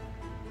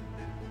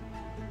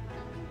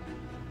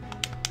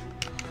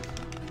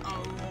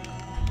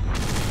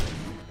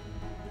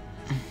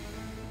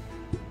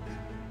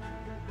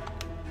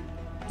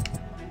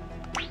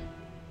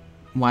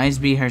 Why is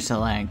B her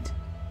select?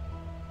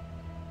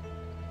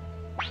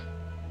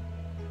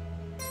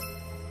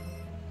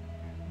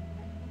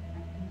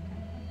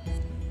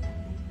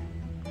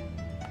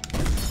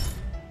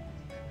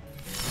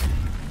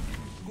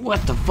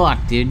 What the fuck,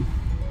 dude?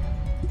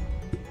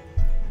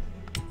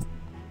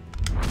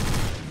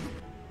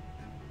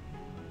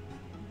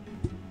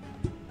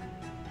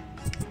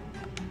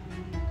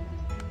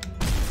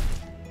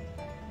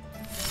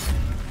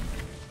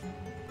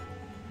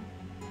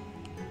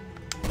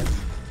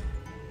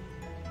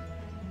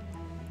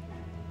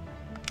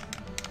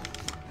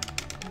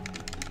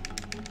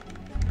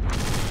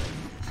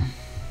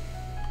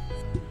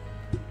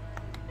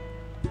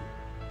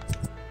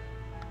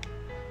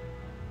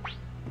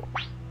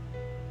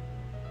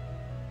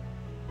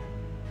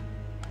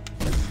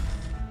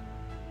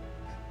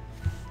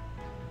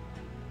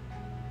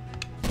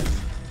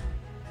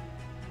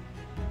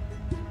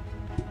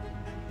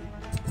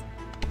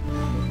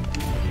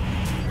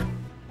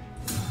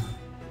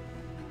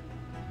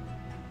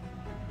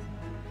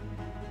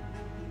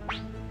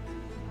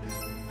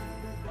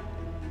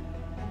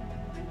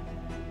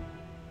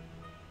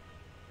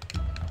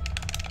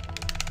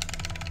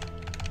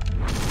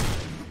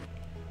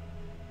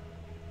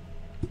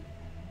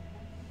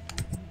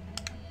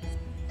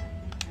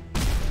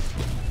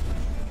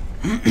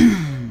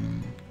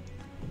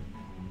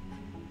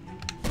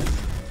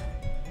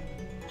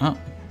 Oh.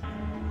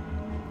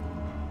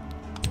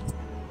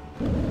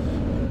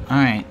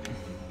 Alright.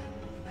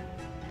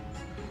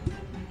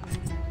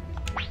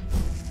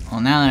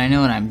 Well, now that I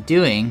know what I'm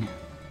doing...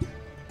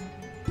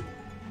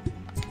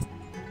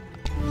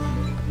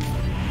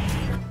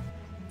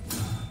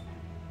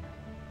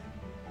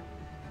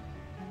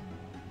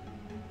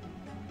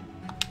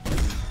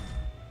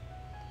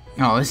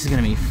 Oh, this is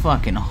gonna be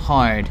fucking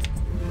hard.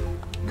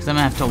 Because I'm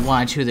gonna have to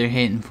watch who they're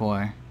hitting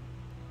for.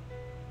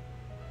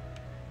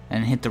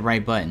 And hit the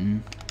right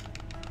button.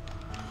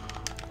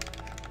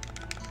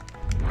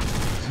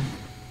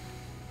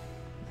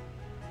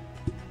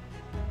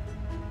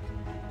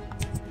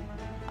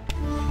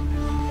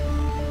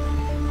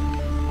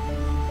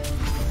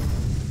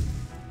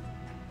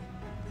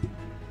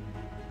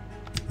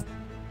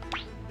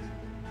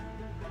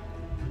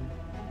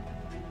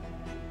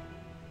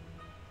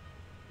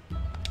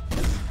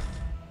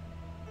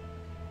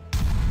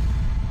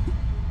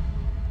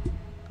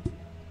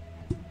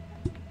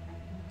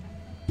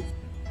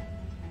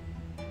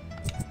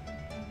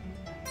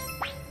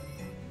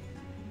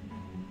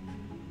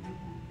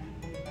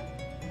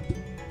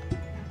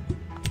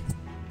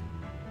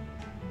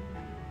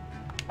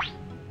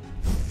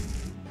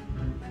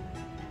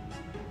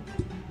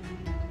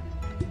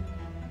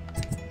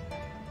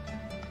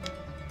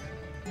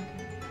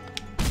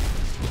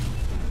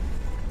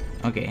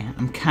 Okay,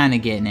 I'm kinda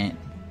getting it.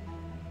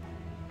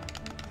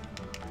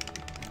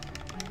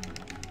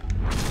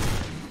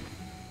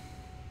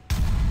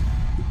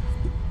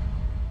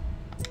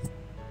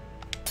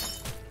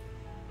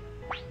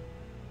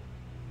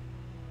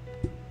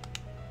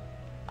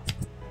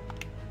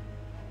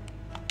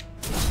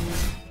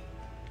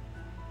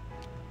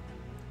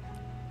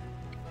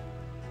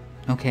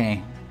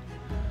 Okay.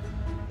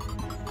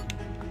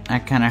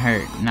 That kinda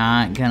hurt,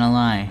 not gonna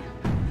lie.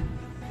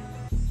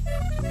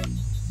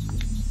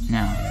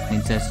 Now,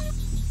 it says,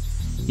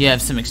 you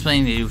have some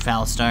explaining to do,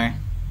 foul star.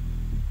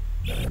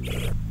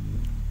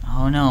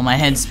 Oh no, my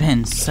head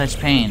spins. Such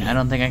pain. I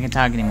don't think I can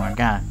talk anymore.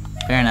 God.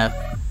 Fair enough.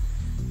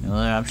 No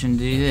other option to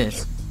do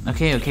this.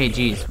 Okay,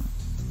 jeez.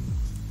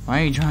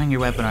 Why are you drawing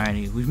your weapon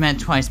already? We've met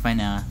twice by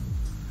now.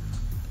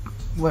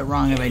 What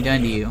wrong have I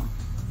done to you?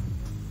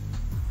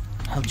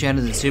 Helped you out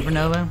of the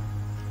supernova?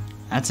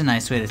 That's a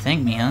nice way to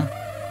thank me, huh?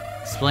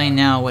 Explain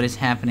now what is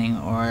happening,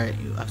 or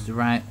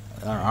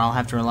I'll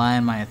have to rely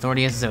on my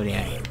authority as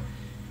Zodiac.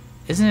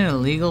 Isn't it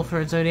illegal for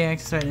a Zodiac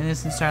to threaten an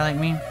innocent star like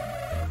me?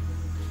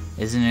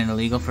 Isn't it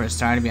illegal for a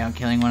star to be out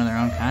killing one of their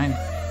own kind?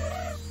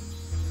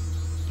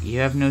 You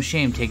have no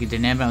shame taking to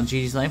nab out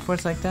Gigi's life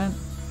force like that?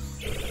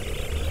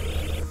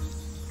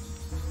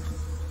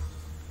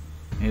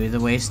 Maybe the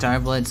way star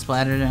blood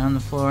splattered on the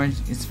floor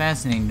is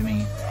fascinating to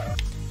me.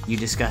 You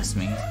disgust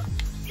me.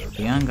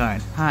 Be on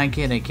guard. Hi,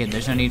 kid,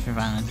 there's no need for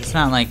violence. It's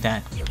not like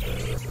that.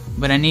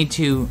 But I need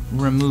to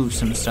remove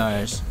some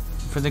stars.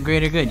 For the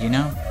greater good, you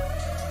know?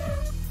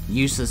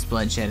 Useless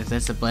bloodshed, if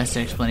that's the best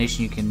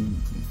explanation you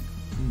can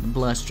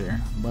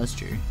bluster. Let's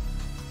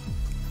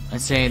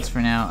say it's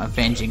for now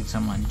avenging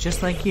someone,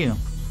 just like you.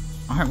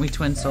 Aren't we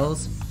twin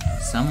souls?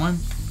 Someone?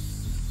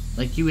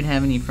 Like you would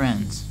have any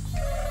friends.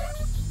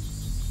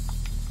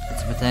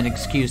 It's a pathetic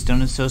excuse.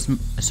 Don't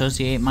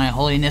associate my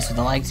holiness with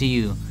the likes of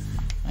you.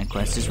 My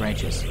quest is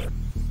righteous.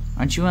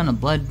 Aren't you on a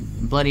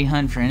bloody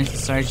hunt for innocent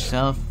stars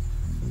yourself?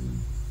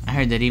 I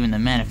heard that even the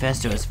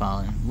manifesto has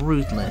fallen.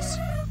 Ruthless.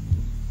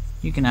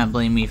 You cannot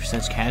blame me for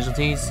such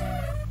casualties.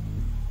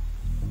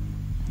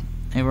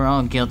 They were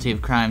all guilty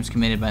of crimes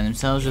committed by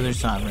themselves or their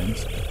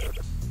sovereigns.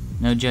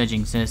 No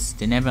judging, sis.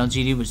 The Neb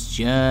LGD was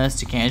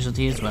just a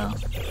casualty as well.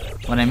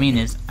 What I mean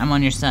is, I'm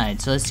on your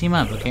side, so let's team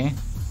up, okay?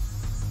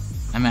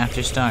 I'm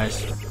after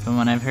stars. From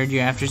what I've heard,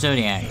 you're after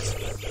Zodiacs.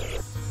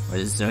 Where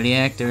there's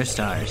Zodiac, there are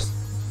stars.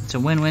 It's a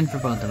win-win for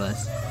both of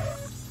us.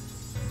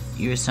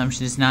 Your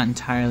assumption is not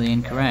entirely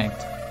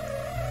incorrect.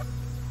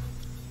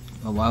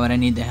 But why would I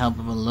need the help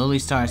of a lowly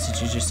star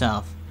such as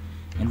yourself?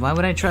 And why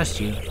would I trust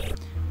you?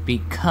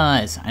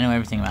 Because I know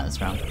everything about this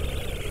realm.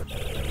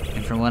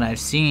 And from what I've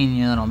seen in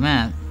your little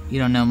map, you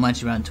don't know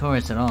much about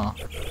Taurus at all.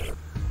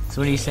 So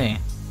what do you say?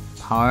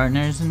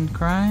 Partners in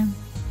crime?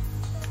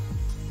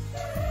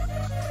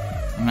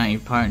 I'm not your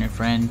partner,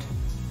 friend.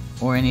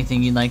 Or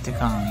anything you'd like to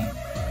call me.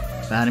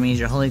 Bow to me as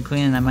your holy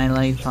queen and I might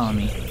allow you to follow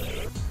me.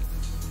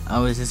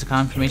 Oh, is this a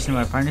confirmation of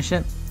our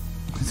partnership?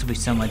 This will be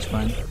so much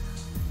fun.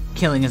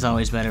 Killing is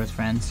always better with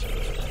friends.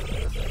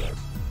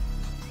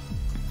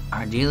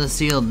 Our deal is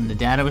sealed and the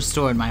data was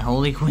stored, my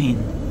holy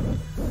queen.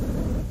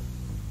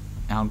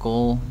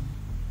 Algol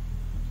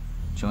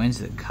joins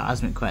the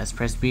cosmic quest.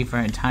 Press B for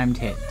a timed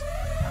hit.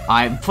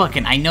 I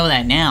know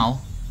that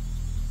now.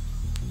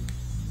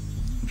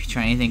 If you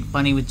try anything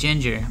funny with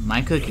Ginger,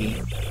 my cookie.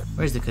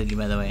 Where's the cookie,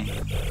 by the way?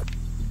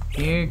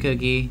 Here,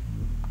 cookie.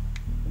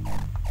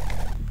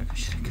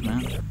 Should I come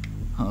out?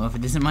 Oh, if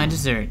it isn't my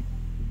dessert.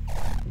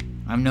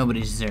 I'm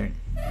nobody's dessert.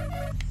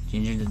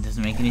 Ginger, that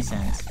doesn't make any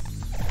sense.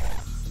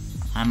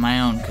 I'm my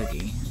own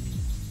cookie.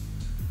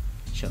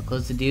 She'll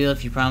close the deal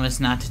if you promise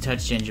not to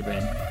touch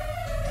gingerbread.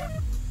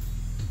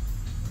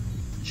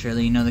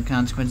 Surely you know the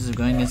consequences of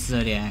going against the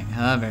Zodiac.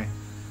 However,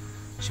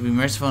 she'll be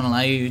merciful and allow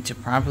you to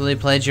properly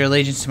pledge your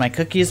allegiance to my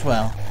cookie as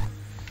well.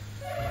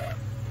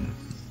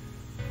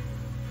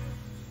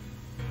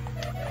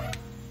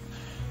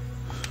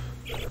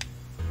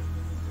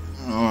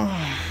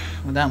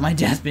 Without my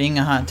death being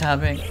a hot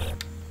topic.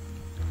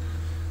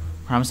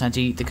 Promise not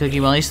to eat the cookie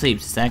while he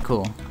sleeps. Is that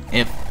cool?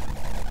 If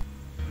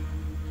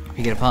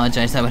you could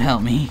apologize, that would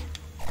help me.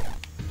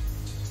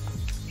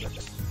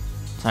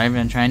 Sorry if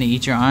I'm trying to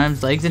eat your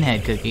arms, legs, and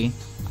head, Cookie.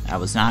 That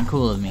was not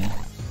cool of me.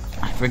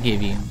 I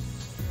forgive you.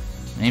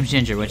 My name's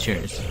Ginger. What's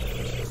yours?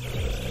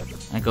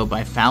 I go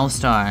by Foul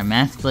Star,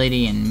 Masked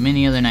Lady, and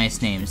many other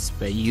nice names,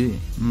 but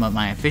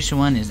my official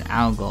one is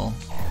Algol.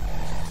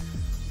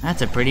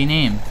 That's a pretty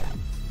name.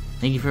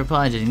 Thank you for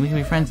apologizing. We can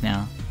be friends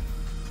now.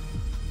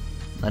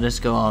 Let us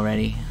go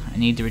already. I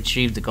need to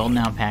retrieve the golden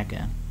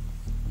alpaca.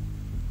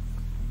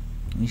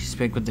 You should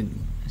speak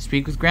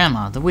with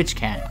Grandma, the witch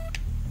cat.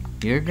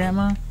 Your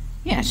grandma?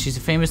 Yeah, she's a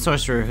famous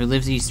sorcerer who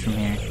lives east from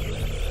here.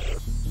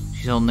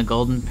 She's holding the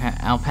golden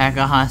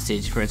alpaca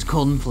hostage for its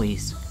golden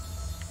fleece.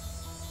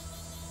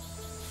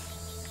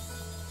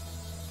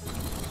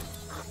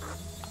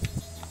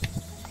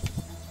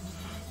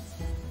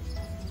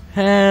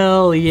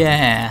 Hell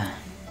yeah!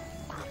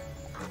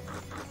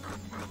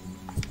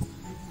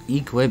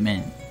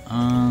 Equipment.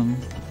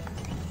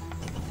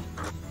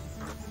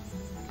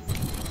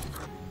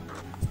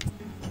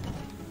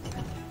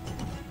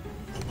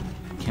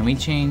 Can we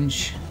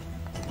change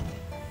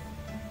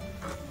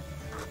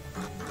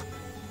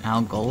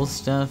Algol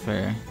stuff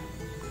or?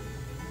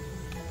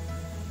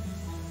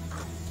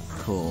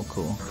 Cool,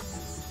 cool.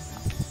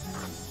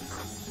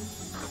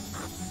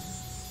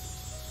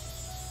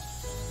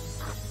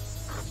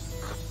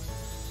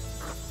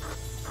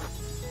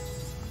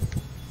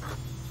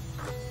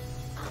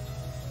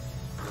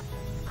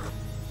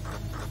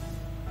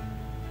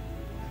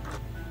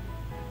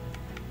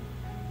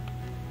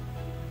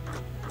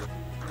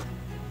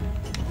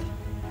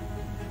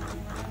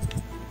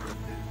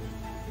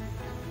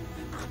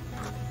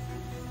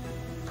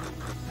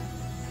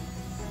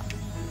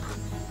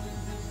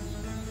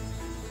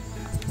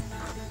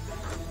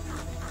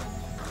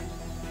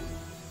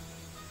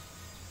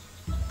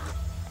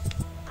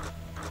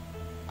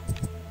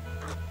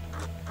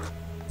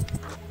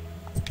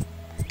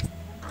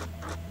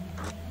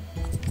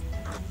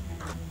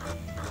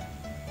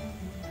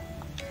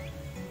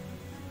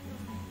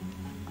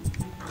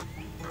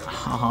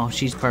 Oh,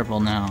 she's purple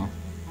now.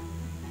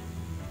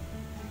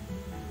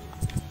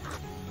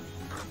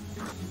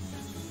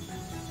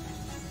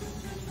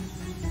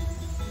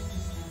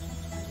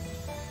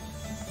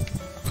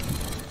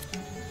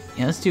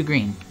 Yeah, let's do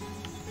green.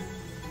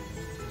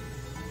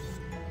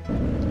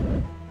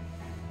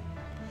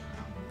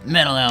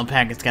 Metal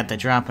alpaca's got the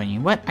drop on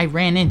you. What? I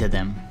ran into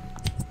them.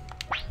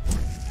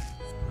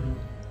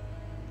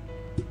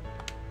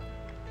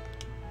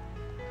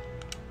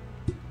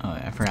 Oh,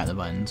 I forgot the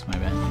buttons. My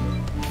bad.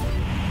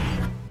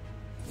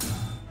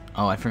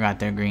 Oh, I forgot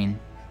they're green.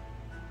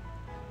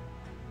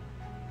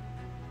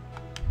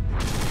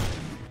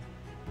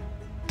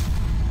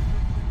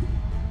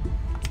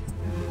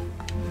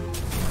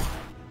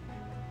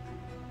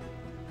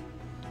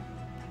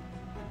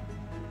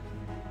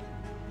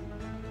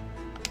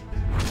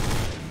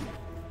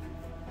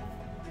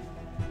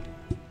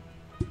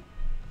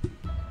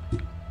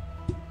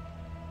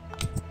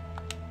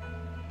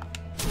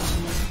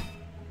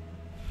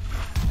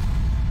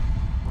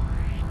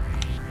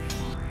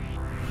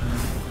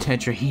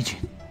 Tetrahedron.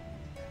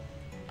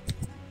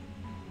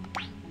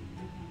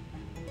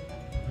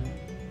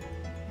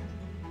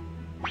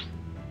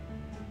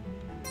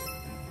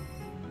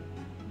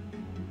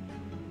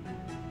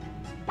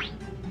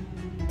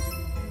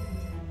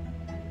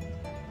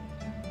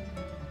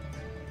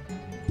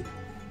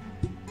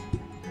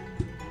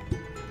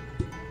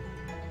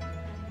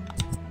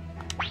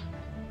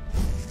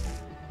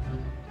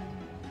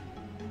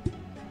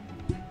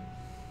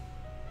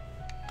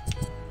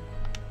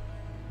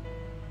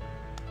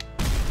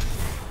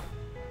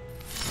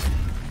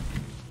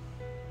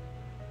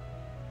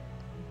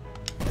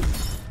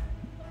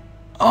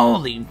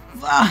 Holy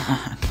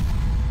fuck!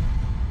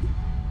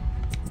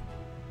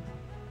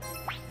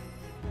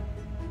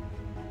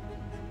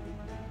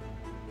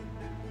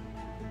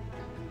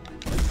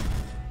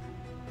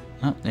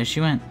 Oh, there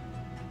she went.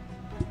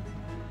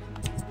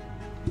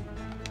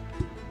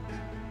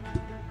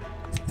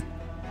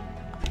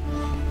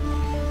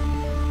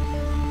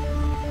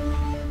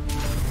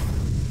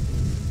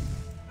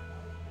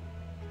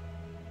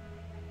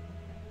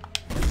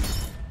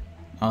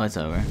 Oh, it's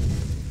over.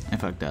 I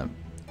fucked up.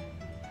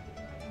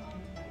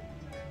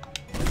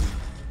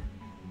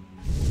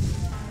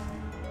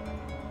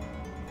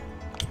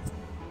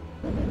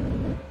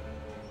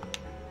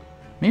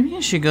 Maybe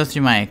I should go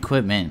through my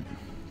equipment,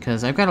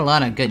 because I've got a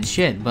lot of good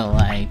shit, but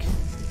like,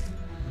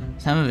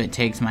 some of it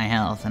takes my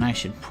health, and I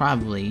should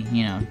probably,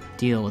 you know,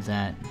 deal with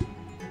that.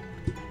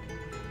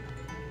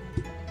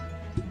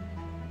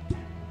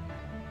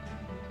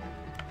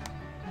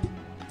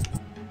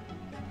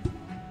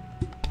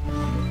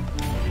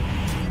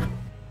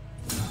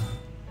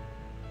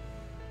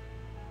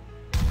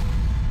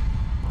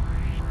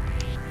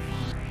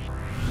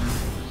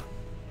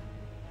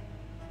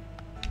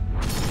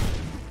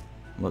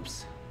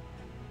 Whoops.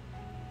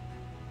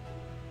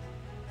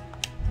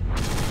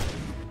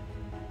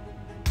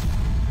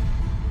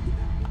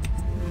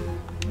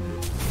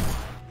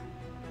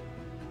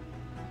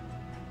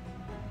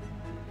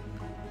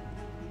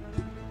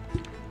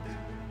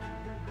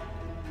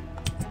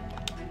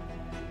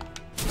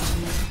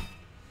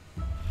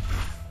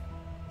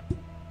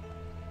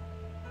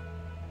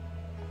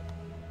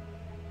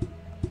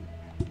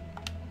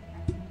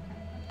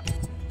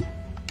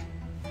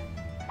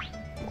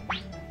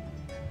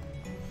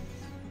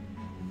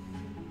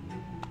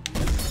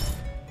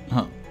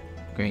 Oh,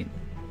 great.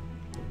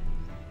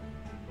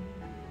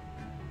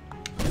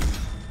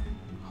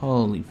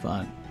 Holy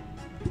fuck.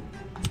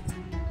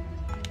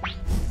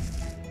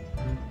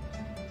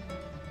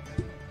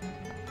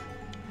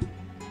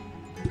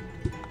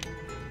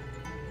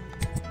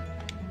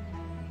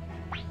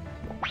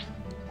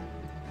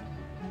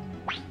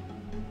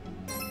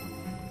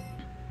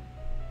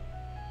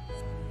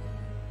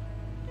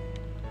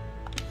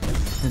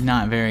 This is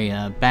not very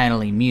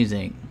battly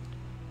music.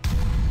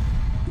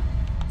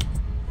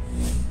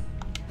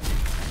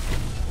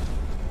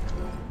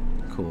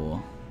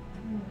 Cool.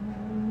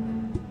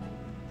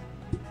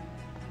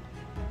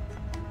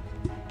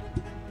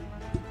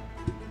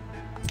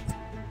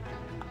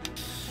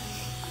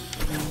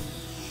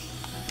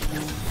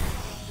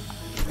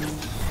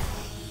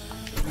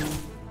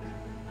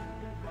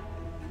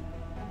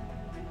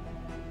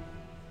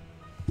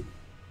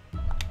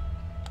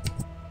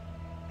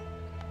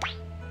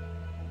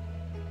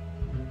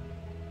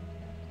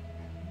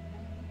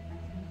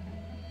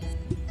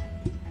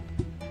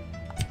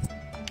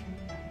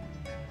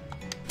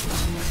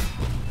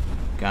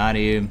 Got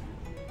him.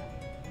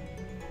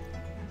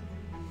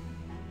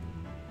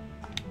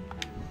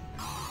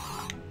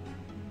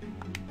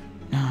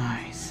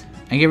 Nice.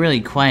 I get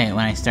really quiet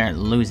when I start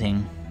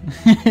losing.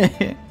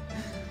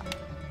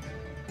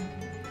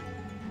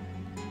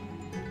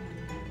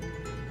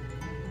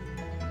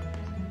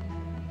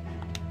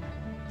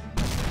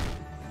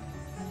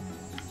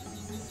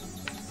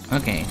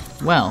 Okay,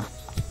 well.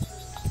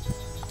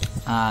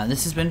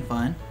 This has been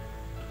fun.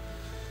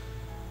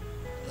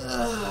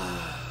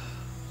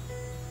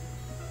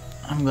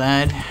 I'm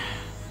glad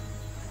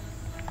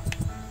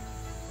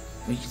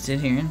we can sit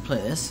here and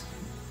play this.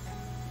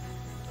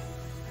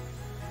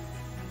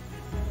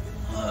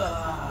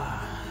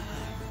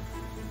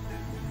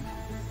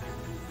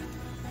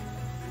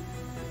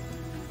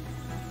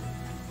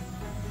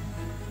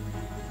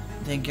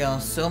 Thank y'all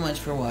so much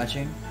for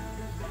watching.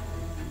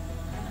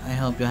 I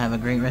hope you'll have a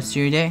great rest of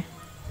your day.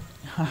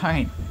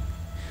 Alright.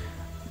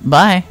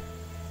 Bye.